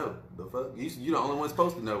I don't know, the fuck, you the only one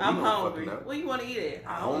supposed to know. I'm hungry. What you want to eat at?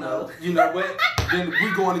 I don't know. You know what? Then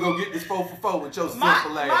we going to go get this 4 for 4 with your simple ass.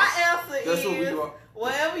 My answer that's is what we do.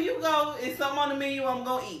 Wherever you go, it's something on the menu I'm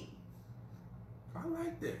gonna eat. I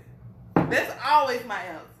like that. That's always my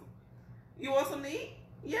answer. You want something to eat?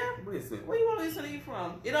 Yeah. Listen. Where you want to get something to eat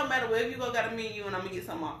from? It don't matter wherever you go, got a menu and I'm gonna get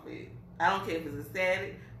something off of it. I don't care if it's a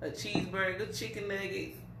salad, a cheeseburger, chicken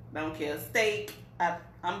nuggets. Don't care, steak.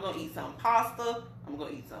 I'm gonna eat some pasta. I'm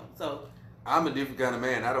gonna eat some. So I'm a different kind of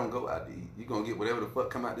man. I don't go out to eat. You gonna get whatever the fuck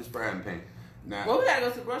come out this frying pan. Now, well, we gotta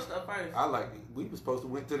go to the grocery store first. I like it. We was supposed to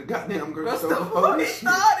went to the goddamn grocery store before we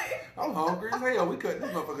started. I'm hungry as hell. We cutting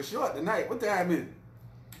this motherfucker short tonight. What time is it?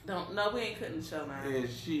 No, we ain't cutting the show now. Yeah,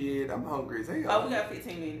 shit. I'm hungry as hell. Oh, we got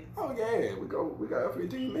 15 minutes. Oh yeah, we got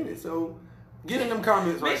 15 minutes. So get in them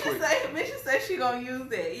comments right quick. Misha say she gonna use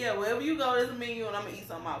that. Yeah, wherever you go, there's a menu and I'm gonna eat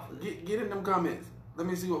something off of it. Get in them comments. Let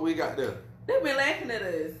me see what we got there. They been laughing at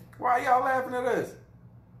us. Why y'all laughing at us?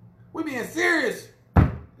 We being serious.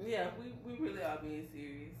 Yeah, we really are being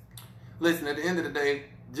serious. Listen, at the end of the day,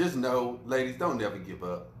 just know, ladies, don't never give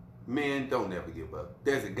up. Men, don't never give up.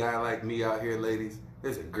 There's a guy like me out here, ladies.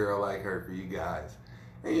 There's a girl like her for you guys.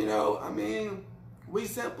 And you know, I mean, we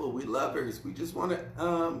simple. We lovers. We just want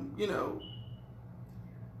to,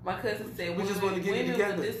 My cousin said we just want to get it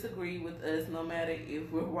together. Women will disagree with us no matter if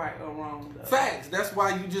we're right or wrong. Though. Facts. That's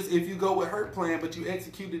why if you go with her plan, but you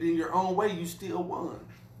execute it in your own way, you still won.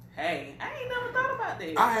 Hey, I ain't never thought about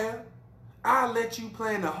that. I have. I'll let you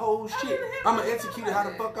plan the whole shit. I'm going to execute it how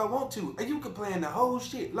the fuck I want to. And you can plan the whole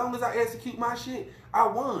shit. As long as I execute my shit, I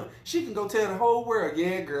won. She can go tell the whole world,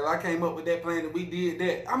 yeah, girl, I came up with that plan and we did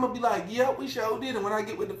that. I'm going to be like, yeah, we sure did. And when I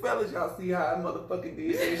get with the fellas, y'all see how I motherfucking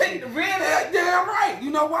did that shit. Really? Damn right. You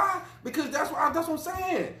know why? Because that's what I'm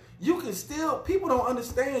saying. You can still, people don't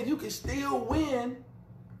understand, you can still win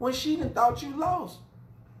when she done thought you lost.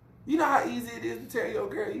 You know how easy it is to tell your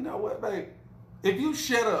girl, you know what, babe? If you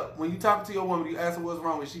shut up, when you talk to your woman, you ask her what's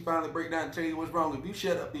wrong, and she finally break down and tell you what's wrong, if you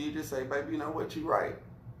shut up and you just say, baby, you know what, you right.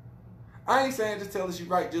 I ain't saying just tell her she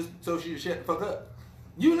right just so she shut the fuck up.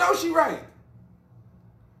 You know she right.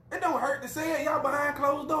 It don't hurt to say it. Y'all behind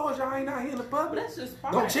closed doors. Y'all ain't out here in the public. But that's just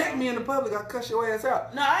part. Don't check me in the public. I'll cuss your ass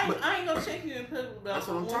out. No, I ain't gonna check you in public. That's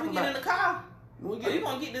what I'm talking when we about. get in the car, you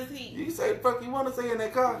gonna get this heat. You can say the fuck you want to say in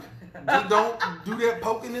that car. Just don't do that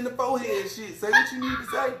poking in the forehead shit. Say what you need to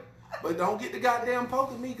say. But don't get the goddamn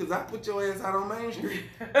poking me, because I put your ass out on Main Street.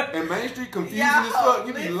 And Main Street confusing as fuck.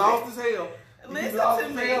 You be lost as hell. You be lost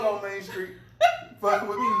as hell on Main Street. Fuck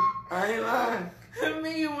with me. I ain't lying.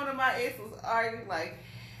 Me and one of my exes was arguing like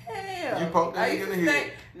hell. You poked that nigga in the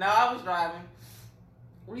head. No, I was driving.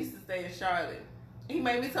 We used to stay in Charlotte. He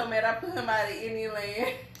made me so mad I put him out of Indian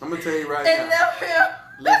land. I'm gonna tell you right and now. left him.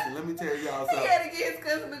 Listen, let me tell y'all something. He had to get his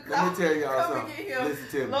cousin to come. Let me tell y'all come something. And get him. Listen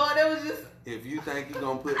to me. Lord, that was just. If you think you're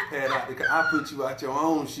gonna put Pat out the car, I put you out your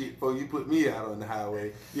own shit before you put me out on the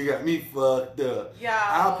highway. You got me fucked up. Y'all.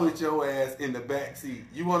 I'll put your ass in the back seat.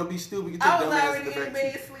 You wanna be stupid? Get your I was dumb ass already in the in back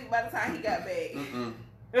bed seat. asleep by the time he got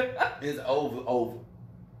back. It's over.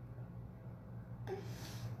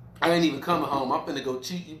 I ain't even coming home. I'm finna go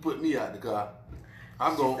cheat. You put me out the car.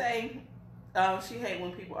 I'm going. She hate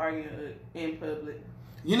when people argue in public.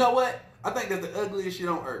 You know what? I think that's the ugliest shit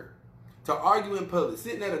on earth. To argue in public,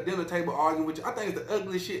 sitting at a dinner table arguing with you, I think it's the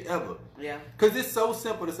ugliest shit ever. Yeah. Because it's so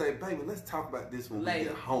simple to say, baby, let's talk about this when we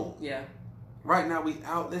get home. Yeah. Right now we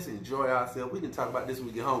out, let's enjoy ourselves. We can talk about this when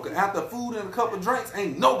we get home. Because after food and a couple drinks,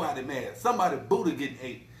 ain't nobody mad. Somebody booty getting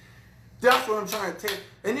ate. That's what I'm trying to tell you.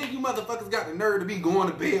 And then you motherfuckers got the nerve to be going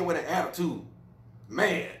to bed with an attitude.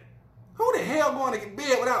 Man, who the hell going to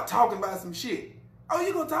bed without talking about some shit? Oh,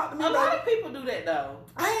 you gonna talk to me? A lot of people do that though.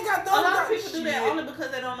 I ain't got A lot of people shit. do that only because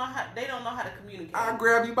they don't know how to communicate. I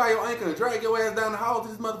grab you by your ankle and drag your ass down the hall to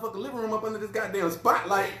this motherfucking living room up under this goddamn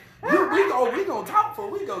spotlight. we gonna talk before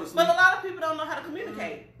we go to sleep. But a lot of people don't know how to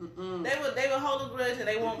communicate. They will hold a grudge and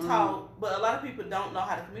they won't talk. But a lot of people don't know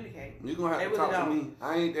how to communicate. You gonna have to talk to me.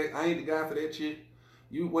 I ain't the guy for that shit.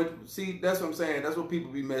 See, that's what I'm saying. That's what people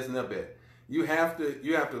be messing up at. You have to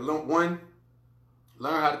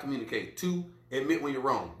learn how to communicate. 2, admit when you're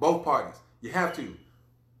wrong. Both parties. You have to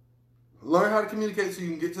learn how to communicate so you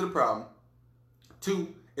can get to the problem.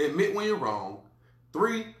 2, admit when you're wrong.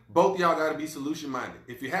 3, both y'all got to be solution minded.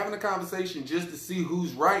 If you're having a conversation just to see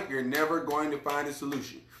who's right, you're never going to find a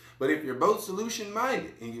solution. But if you're both solution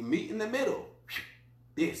minded and you meet in the middle,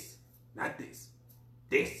 this, not this,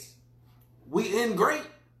 this, we in great.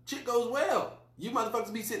 Shit goes well. You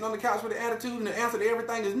motherfuckers be sitting on the couch with an attitude and the answer to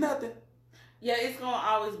everything is nothing. Yeah, it's gonna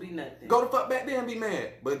always be nothing. Go the fuck back there and be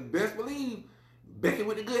mad. But best believe, Becky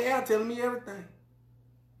with the good hair telling me everything.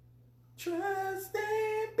 Trust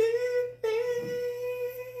and believe me.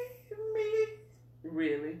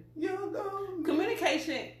 Really? You're gonna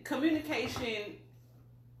Communication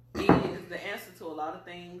is the answer to a lot of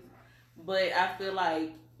things. But I feel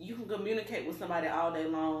like you can communicate with somebody all day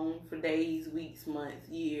long for days, weeks, months,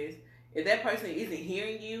 years. If that person isn't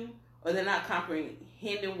hearing you or they're not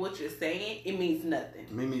comprehending what you're saying, it means nothing.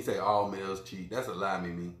 Mimi say all males cheat. That's a lie,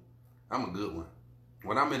 Mimi. I'm a good one.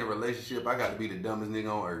 When I'm in a relationship, I got to be the dumbest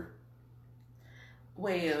nigga on earth.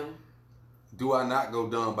 Well, do I not go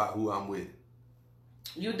dumb about who I'm with?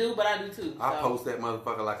 You do, but I do too. I post that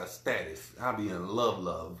motherfucker like a status. I be in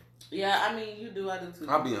love. Yeah, I mean, you do, I do too.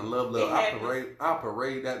 I be in love. I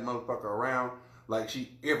parade that motherfucker around like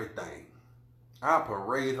she everything. I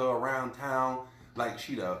parade her around town like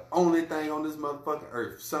she the only thing on this motherfucking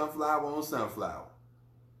earth. Sunflower on sunflower.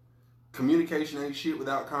 Communication ain't shit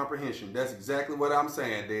without comprehension. That's exactly what I'm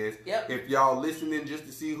saying, Des. Yep. If y'all listening just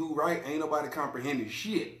to see who right, ain't nobody comprehending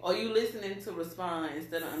shit. Or you listening to respond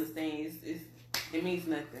instead of understanding, it means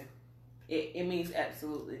nothing. It means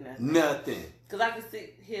absolutely nothing. Nothing. Because I can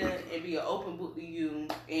sit here and be an open book to you,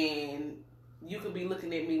 and you could be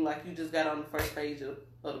looking at me like you just got on the first page of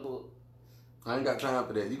the book. I ain't got time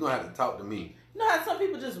for that. You're going to have to talk to me. You know how some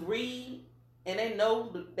people just read, and they know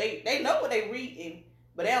what they reading,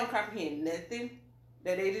 but they don't comprehend nothing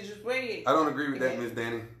that they just read. I don't agree with that, Miss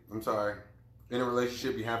Danny. I'm sorry. In a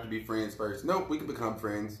relationship, you have to be friends first. Nope, we can become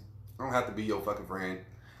friends. I don't have to be your fucking friend.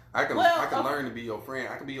 I can learn to be your friend.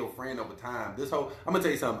 I can be your friend over time. I'm gonna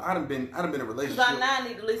tell you something. I done been in a relationship. Because I now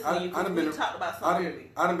need to listen to you because we talked about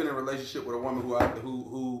something. I done been in a relationship with a woman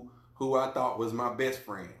who I thought was my best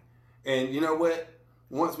friend. And you know what?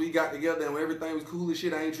 Once we got together and everything was cool as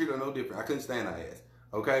shit, I ain't treated her no different. I couldn't stand her ass.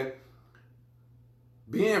 Okay?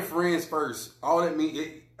 Being friends first, all that means,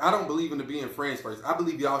 I don't believe in the being friends first. I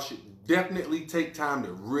believe y'all should definitely take time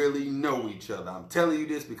to really know each other. I'm telling you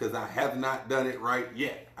this because I have not done it right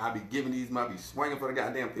yet. I be giving these, I be swinging for the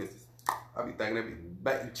goddamn fences. I be thinking they be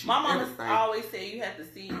back cheap. My mama always said you have to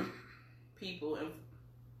see people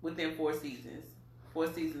within 4 seasons.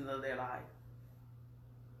 4 seasons of their life.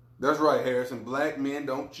 That's right, Harrison. Black men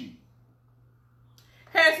don't cheat.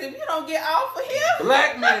 Harrison, if you don't get off of here.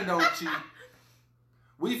 Black men don't cheat.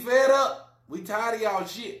 We fed up. We tired of y'all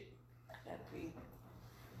shit.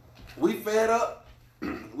 We fed up.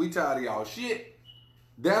 We tired of y'all shit.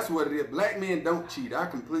 That's what it is. Black men don't cheat. I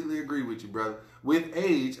completely agree with you, brother. With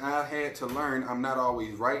age, I had to learn I'm not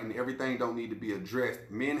always right and everything don't need to be addressed.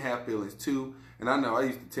 Men have feelings too, and I know I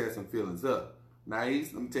used to tear some feelings up.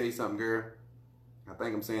 Nice, let me tell you something, girl. I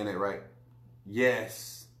think I'm saying that right.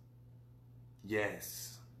 Yes.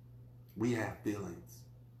 Yes. We have feelings.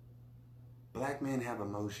 Black men have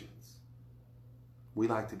emotions. We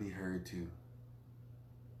like to be heard too.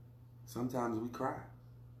 Sometimes we cry.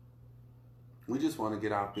 We just want to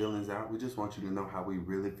get our feelings out. We just want you to know how we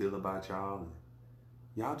really feel about y'all. And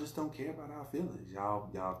y'all just don't care about our feelings.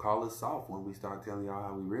 Y'all call us soft when we start telling y'all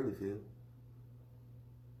how we really feel.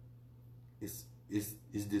 It's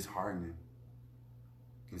disheartening.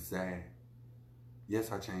 It's sad.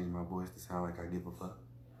 Yes, I changed my voice to sound like I give a fuck.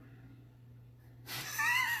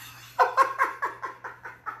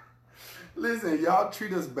 Listen, y'all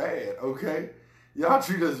treat us bad, okay? Y'all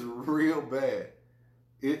treat us real bad.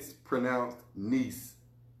 It's pronounced niece.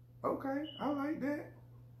 Okay, I like that.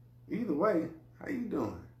 Either way, how you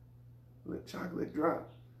doing? Let chocolate drop.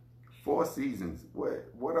 4 seasons.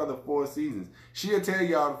 What are the 4 seasons? She'll tell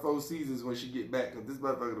y'all the 4 seasons when she get back, because this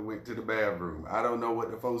motherfucker went to the bathroom. I don't know what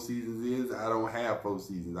the 4 seasons is. I don't have 4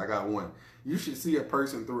 seasons. I got 1. You should see a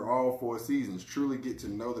person through all 4 seasons. Truly get to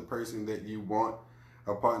know the person that you want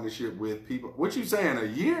a partnership with. People. What you saying, a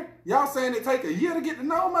year? Y'all saying it take a year to get to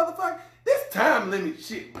know a motherfucker? This time limit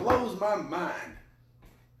shit blows my mind.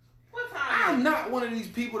 What time? I'm not one of these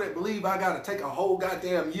people that believe I gotta take a whole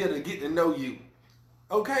goddamn year to get to know you.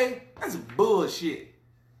 Okay? That's bullshit.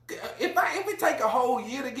 If it take a whole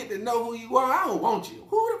year to get to know who you are, I don't want you.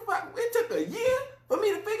 Who the fuck? It took a year for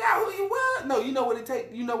me to figure out who you were? No, you know what it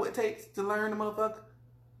takes? You know what it takes to learn a motherfucker?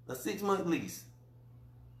 A 6-month lease.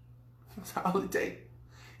 That's all it takes.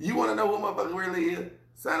 You want to know what motherfucker really is?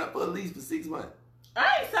 Sign up for a lease for 6 months.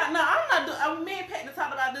 I ain't no, I'm not doing. Me and Pat to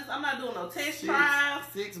talk about this. I'm not doing no test trials.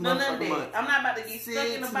 6 none of motherfucking that. months. I'm not about to get stuck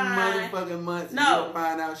in the bind. 6 motherfucking months. No. You gonna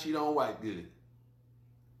find out she don't wipe good.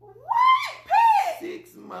 What, Pat?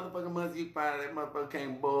 6 motherfucking months. You find out that motherfucker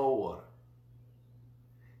can't boil water.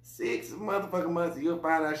 6 motherfucking months. You'll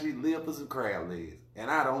find out she live for some crab legs. And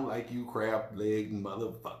I don't like you crab leg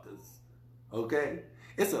motherfuckers. Okay?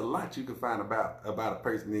 It's a lot you can find about a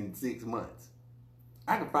person in 6 months.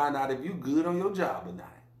 I can find out if you good on your job or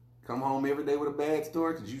not. Come home every day with a bad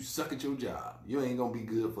story because you suck at your job. You ain't going to be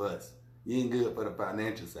good for us. You ain't good for the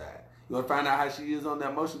financial side. You want to find out how she is on the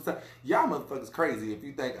emotional side? Y'all motherfuckers crazy if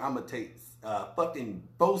you think I'm going to take fucking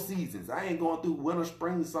 4 seasons. I ain't going through winter,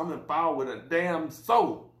 spring, summer, and fall with a damn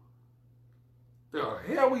soul. The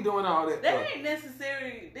hell we doing all that? That ain't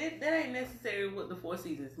necessary. That ain't necessary with the 4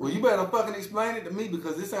 seasons. Well, you better fucking explain it to me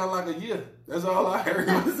because it sounds like a year. That's all I heard.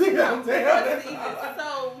 See what I'm saying?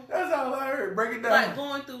 So that's all I heard. Break it down. Like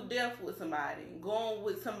going through death with somebody, going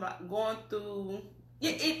through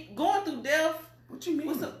death. What you mean?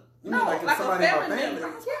 With you mean like a family member?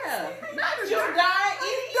 Yeah, not you dying. dying.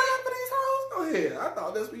 You dying for these hoes? Go ahead. I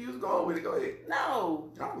thought that's where you was going with it. Go ahead. No.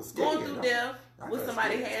 I was scared. Going through death with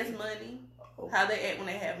somebody has money. How they act when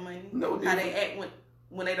they have money. No different. How they act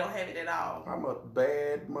when they don't have it at all. I'm a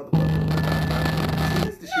bad motherfucker.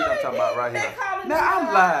 This is the shit I'm talking about right here. Now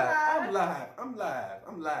I'm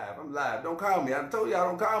live. Don't call me. I told y'all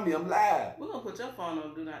don't call me. I'm live. We're going to put your phone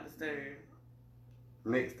on Do Not Disturb.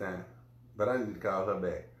 Next time. But I need to call her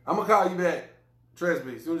back. I'm going to call you back. Trust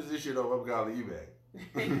me. As soon as this shit over, I'm calling you back.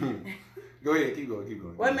 Go ahead. Keep going.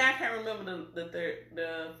 Wait a minute. I can't remember the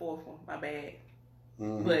 4th one. My bad.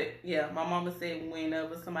 Mm-hmm. But yeah, my mama said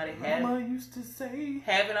whenever somebody used to say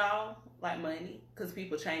have it all, like money, because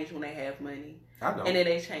people change when they have money. I don't. And then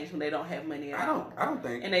they change when they don't have money at all. I don't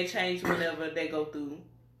think. And they change whenever they go through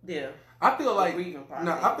their I feel like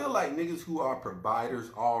niggas who are providers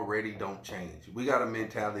already don't change. We got a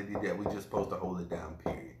mentality that we just supposed to hold it down,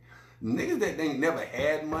 period. Niggas that ain't never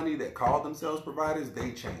had money that call themselves providers,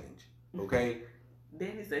 they change. Okay?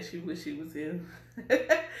 Danny said she wish she was here.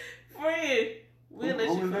 Friend. We'll let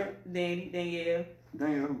you know. Danielle.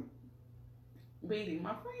 Danielle. Beatty,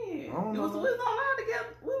 my friend. We was online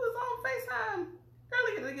together. We was on FaceTime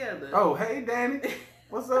earlier together. Oh, hey, Danny.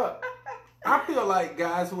 What's up? I feel like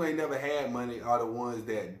guys who ain't never had money are the ones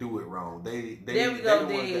that do it wrong. There we go,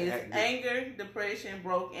 Des. Anger, depression,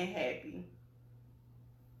 broke, and happy.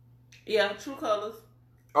 Yeah, true colors.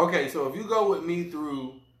 Okay, so if you go with me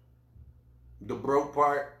through the broke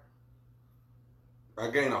part, I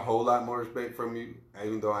gain a whole lot more respect from you,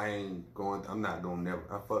 even though I'm not going to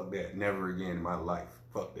fuck that, never again in my life.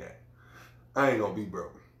 Fuck that. I ain't going to be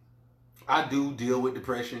broke. I do deal with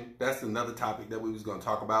depression. That's another topic that we was going to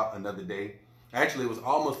talk about another day. Actually, it was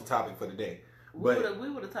almost a topic for today. We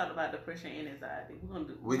would have talked about depression and anxiety.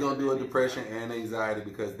 We're gonna do a depression and anxiety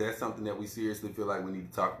because that's something that we seriously feel like we need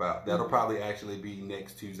to talk about. That'll probably actually be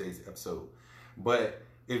next Tuesday's episode. But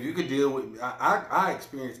if you could deal with, I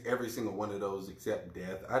experienced every single one of those except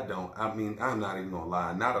death. I mean, I'm not even gonna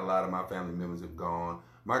lie. Not a lot of my family members have gone.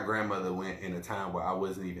 My grandmother went in a time where I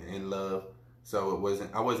wasn't even in love. So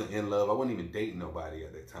I wasn't in love. I wasn't even dating nobody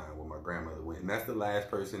at that time when my grandmother went. And that's the last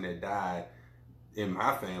person that died in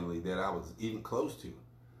my family that I was even close to.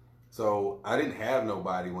 So I didn't have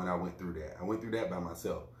nobody when I went through that. I went through that by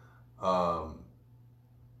myself.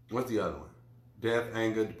 What's the other one? Death,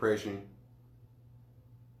 anger, depression.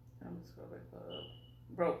 I'm just going to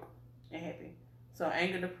broke and happy. So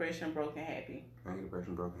anger, depression, broke, and happy. Anger,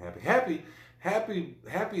 depression, broke, and happy.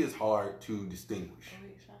 Happy is hard to distinguish.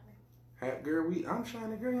 Girl, I'm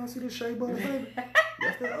shining. Girl, you don't see this shea butter, baby?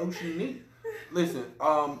 That's that ocean neat. Listen,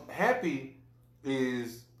 happy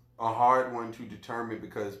is a hard one to determine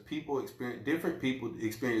because different people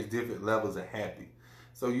experience different levels of happy.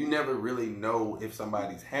 So you never really know if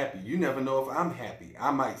somebody's happy. You never know if I'm happy.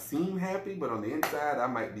 I might seem happy, but on the inside, I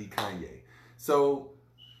might be Kanye. So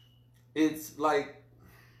it's like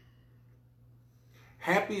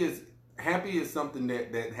happy is something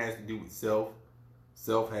that has to do with self.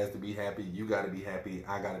 Self has to be happy. You got to be happy.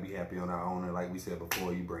 I got to be happy on our own. And like we said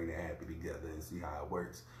before, you bring the happy together and see how it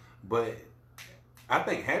works. But I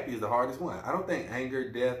think happy is the hardest one. I don't think anger,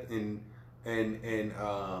 death, and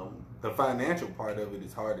the financial part of it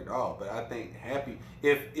is hard at all. But I think happy,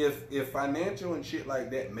 if financial and shit like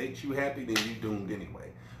that makes you happy, then you doomed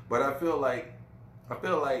anyway. But I feel like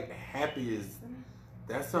happy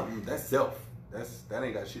that's something, that's self. That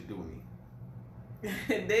ain't got shit to do with me.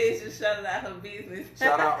 They just shouted out her business.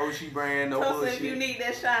 Shout out Oshi brand, no so bullshit. If you need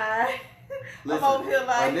that shine, listen, I'm over here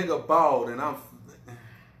like a nigga bald and I'm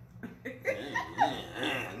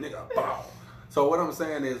nigga bald. So what I'm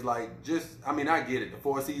saying is like, I get it. The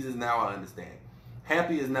 4 seasons now, I understand.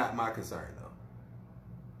 Happy is not my concern though.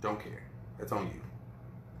 Don't care. That's on you.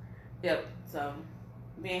 Yep. So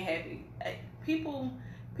being happy, people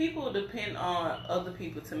depend on other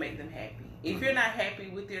people to make them happy. If you're not happy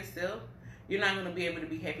with yourself, you're not going to be able to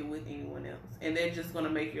be happy with anyone else. And they're just going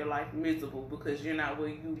to make your life miserable because you're not where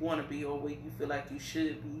you want to be or where you feel like you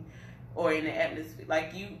should be or in the atmosphere.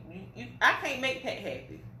 Like I can't make Pat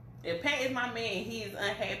happy. If Pat is my man, he is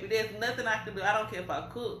unhappy. There's nothing I can do. I don't care if I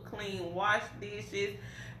cook, clean, wash dishes.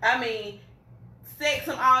 I mean, sex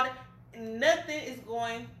and all that. Nothing is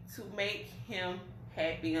going to make him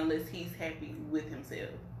happy unless he's happy with himself.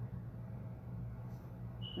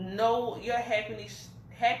 No, your happiness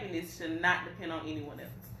should not depend on anyone else.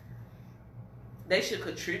 They should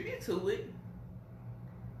contribute to it,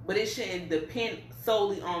 but it shouldn't depend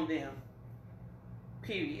solely on them.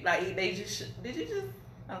 Period. Like they just should. Did you just?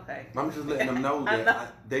 Okay. I'm just letting them know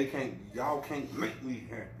that y'all can't make me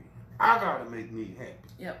happy. I gotta make me happy.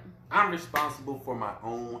 Yep. I'm responsible for my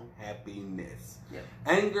own happiness.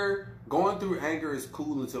 Yep. Going through anger is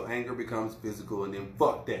cool until anger becomes physical, and then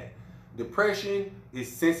fuck that. Depression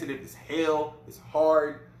is sensitive as hell. It's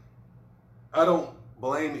hard. I don't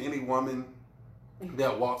blame any woman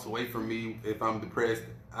that walks away from me if I'm depressed.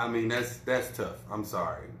 I mean, that's tough. I'm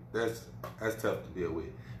sorry. That's tough to deal with.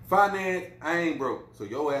 Finance, I ain't broke. So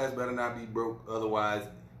your ass better not be broke. Otherwise,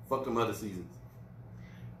 fuck them other seasons.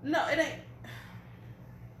 No, it ain't.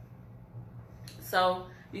 So,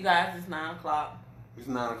 you guys, it's 9 o'clock. It's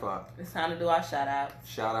 9 o'clock. It's time to do our shout out.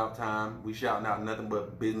 Shout out time. We shouting out nothing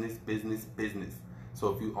but business, business, business.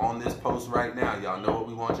 So if you on this post right now, y'all know what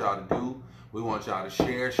we want y'all to do. We want y'all to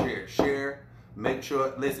share. Make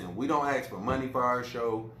sure, listen, we don't ask for money for our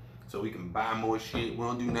show so we can buy more shit. We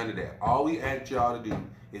don't do none of that. All we ask y'all to do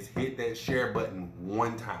is hit that share button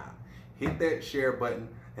one time. Hit that share button,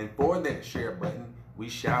 and for that share button, we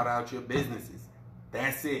shout out your businesses.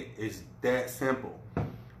 That's it. It's that simple.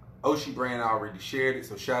 Oshi brand already shared it,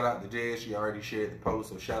 so shout out to Jay. She already shared the post,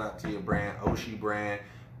 so shout out to your brand, Oshi brand.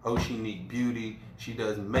 Oshinique Beauty. She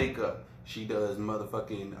does makeup. She does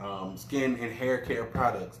motherfucking skin and hair care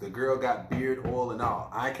products. The girl got beard oil and all.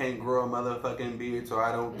 I can't grow a motherfucking beard, so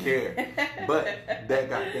I don't care. But that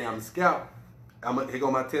goddamn scalp, here go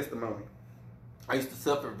my testimony. I used to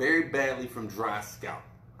suffer very badly from dry scalp.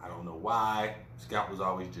 I don't know why. Scalp was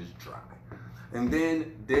always just dry. And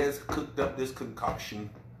then Des cooked up this concoction.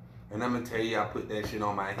 And I'm going to tell you, I put that shit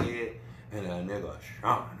on my head. And a nigga,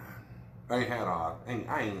 Sean,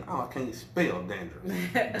 I can't spell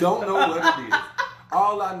dandruff. Don't know what it is.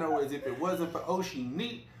 All I know is if it wasn't for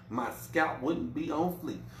Oshinique, my scalp wouldn't be on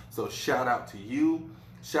fleek. So shout out to you.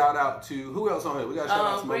 Shout out to who else on here? We got shout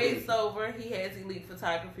out to Greg Stover. He has Elite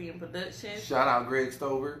Photography and Production. Shout out Greg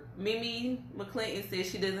Stover. Mimi McClinton says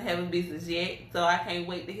she doesn't have a business yet, so I can't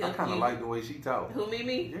wait to help you. I kind of like the way she talks. Who,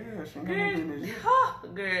 Mimi? Yeah, she girl, ain't business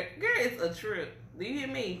yet. Girl, it's a trip. Do you hear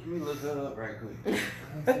me? Let me look her up right quick.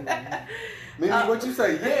 Mimi, what you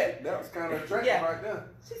say? Yeah, that was kind of attractive right there.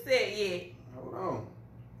 She said yeah. Hold on.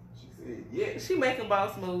 She said yeah. She making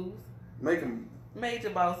boss moves. Making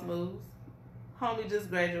major boss moves. Homie just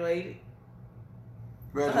graduated.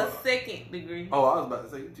 Her second degree. Oh, I was about to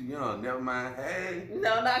say you're too young. Never mind. Hey.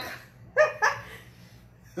 No, not.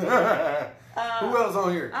 Who else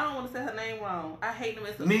on here? I don't want to say her name wrong. I hate them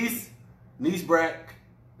as a Niece Brack.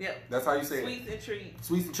 Yep. That's how you say Sweets and Treats.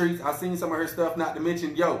 Sweets and Treats. I seen some of her stuff. Not to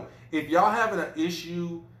mention, yo, if y'all having an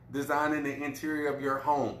issue designing the interior of your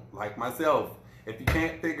home, like myself, if you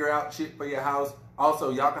can't figure out shit for your house, also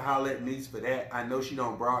y'all can holler at Niece for that. I know she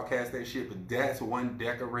don't broadcast that shit, but that's one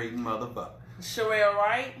decorating motherfucker. Sherelle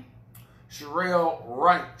Wright. Sherelle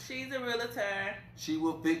Wright. She's a realtor. She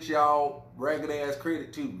will fix y'all ragged ass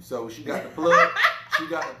credit too. So she got the plug. She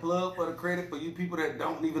got the plug for the credit for you people that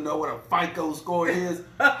don't even know what a FICO score is.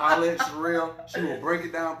 Holler at Sherelle. She will break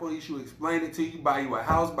it down for you. She will explain it to you. Buy you a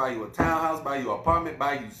house, buy you a townhouse, buy you an apartment,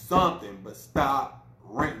 buy you something. But stop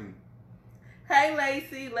renting. Hey,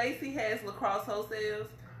 Lacey. Lacey has LaCrosse Wholesales.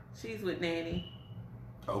 She's with Nanny.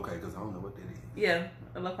 Okay, because I don't know what that is. Yeah,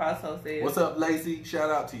 LaCrosse Wholesales. What's up, Lacey? Shout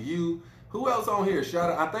out to you. Who else on here? Shout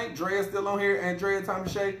out. I think Drea's still on here. Andrea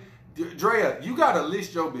Thomas Shea. Drea, you gotta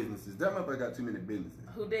list your businesses. That motherfucker got too many businesses.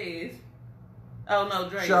 Who does? Oh no,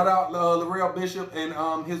 Drea. Shout out L'Oreal Bishop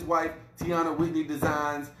and his wife Tiana Whitney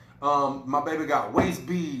Designs. My baby got waist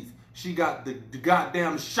beads. She got the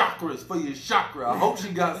goddamn chakras for your chakra. I hope she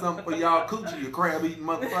got something for y'all coochie, you crab eating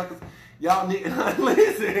motherfuckers. Y'all need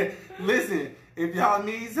listen. If y'all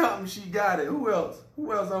need something, she got it. Who else?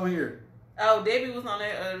 Who else on here? Oh, Debbie was on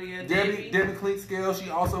there earlier. Debbie Cleat Scale. She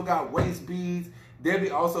also got waist beads.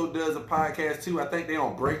 Debbie also does a podcast too. I think they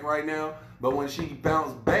on break right now. But when she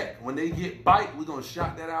bounce back, when they get bite, we're gonna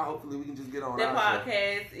shout that out. Hopefully we can just get on that our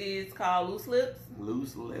podcast show. Is called Loose Lips.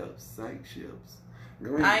 Loose Lips, Sank Ships.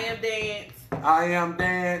 I Am Dance. I Am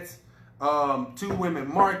Dance. Two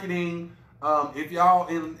Women Marketing. If y'all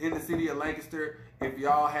in the city of Lancaster, if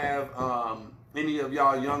y'all have any of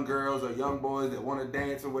y'all young girls or young boys that want to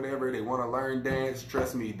dance or whatever, they want to learn dance,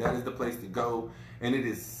 trust me, that is the place to go. And it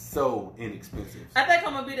is so inexpensive. I think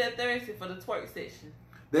I'm going to be there Thursday for the twerk section.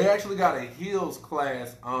 They actually got a heels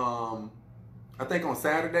class, I think on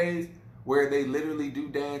Saturdays, where they literally do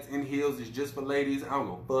dance in heels. It's just for ladies. I don't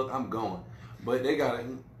go fuck, I'm going. But they got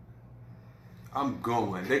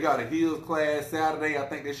They got a heels class Saturday. I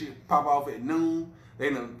think that shit pop off at noon.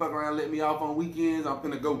 They done fuck around, let me off on weekends. I'm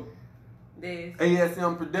finna go. Yes.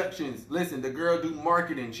 ASM Productions. Listen, the girl do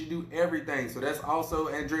marketing. She do everything. So that's also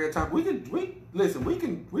Andrea Thomas. We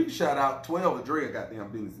can shout out 12 Andrea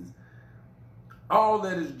goddamn businesses. All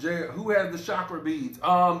that is Jay. Who has the chakra beads?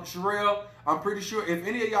 Sherelle. I'm pretty sure if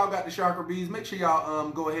any of y'all got the chakra beads, make sure y'all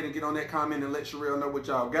go ahead and get on that comment and let Sherelle know what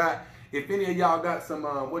y'all got. If any of y'all got some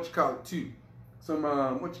what you call it too, some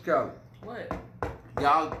what you call it? What?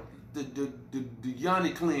 Y'all the Yanni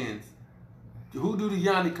cleanse. Who do the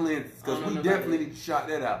Yanni cleanses? Because we definitely need to shout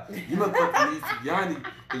that out. You motherfuckers need some Yanni,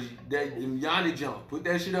 because that Yanni jump. Put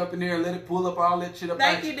that shit up in there and let it pull up all that shit up.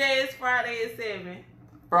 Thank you, Day. It's Friday at 7.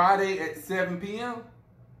 Friday at 7 p.m.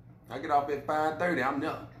 I get off at 5:30. I'm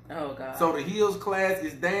done. Oh, God. So the heels class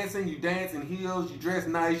is dancing. You dance in heels. You dress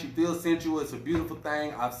nice. You feel sensual. It's a beautiful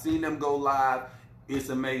thing. I've seen them go live. It's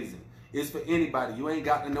amazing. It's for anybody. You ain't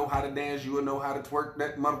got to know how to dance. You will know how to twerk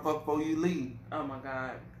that motherfucker before you leave. Oh, my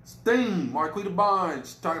God. Steam. Marquita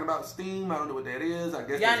Barnes talking about steam. I don't know what that is. I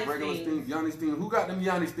guess Yanni it's regular steams. steam. Yanni steam. Who got them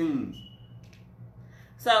Yanni steams?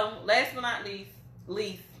 So, last but not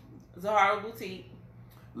least, Zahara Boutique.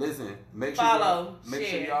 Listen, make sure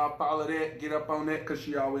y'all follow that. Get up on that because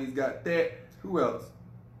she always got that. Who else?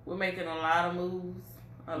 We're making a lot of moves.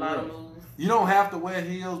 A lot of moves. You don't have to wear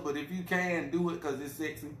heels, but if you can, do it because it's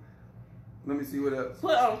sexy. Let me see what else.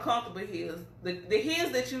 Put on comfortable heels. The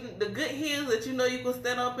heels the good heels that you know you can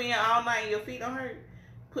stand up in all night and your feet don't hurt.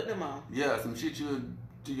 Put them on. Yeah, some shit you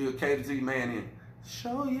cater to your man in.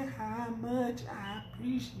 Show you how much I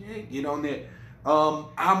appreciate. Get on that. I'm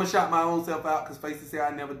gonna shout my own self out because Faces say I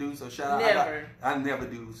never do. So shout out. I never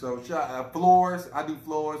do. So shout floors. I do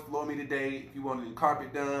floors. Floor me today. If you want any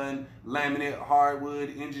carpet done, laminate,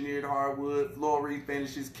 hardwood, engineered hardwood, floor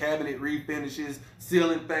refinishes, cabinet refinishes,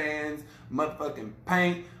 ceiling fans, motherfucking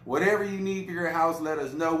paint, whatever you need for your house. Let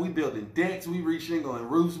us know. We building decks. We re-shingling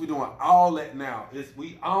roofs. We doing all that now.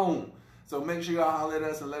 We own. So make sure y'all holler at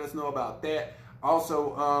us and let us know about that.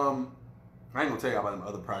 Also, I ain't gonna tell y'all about them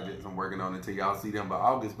other projects I'm working on until y'all see them, but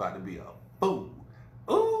August about to be a fool.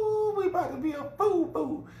 Ooh, we about to be a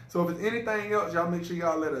fool. So if it's anything else, y'all make sure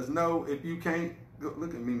y'all let us know. If you can't,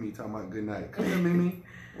 look at Mimi talking about good night. Come here, Mimi.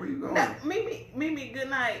 Where you going? No, Mimi, good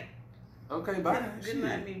night. Okay, bye. Good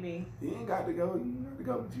night, Mimi. You ain't got to go. You ain't got to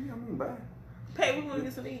go. But you, I mean, bye. Hey, we gonna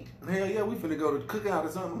get some to eat. Hell yeah, we finna go to the cookout or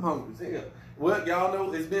something. I'm hungry as hell. Well, y'all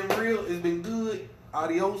know it's been real. It's been good.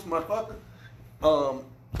 Adios, motherfucker.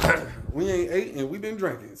 We ain't ate and we been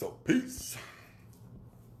drinking. So peace.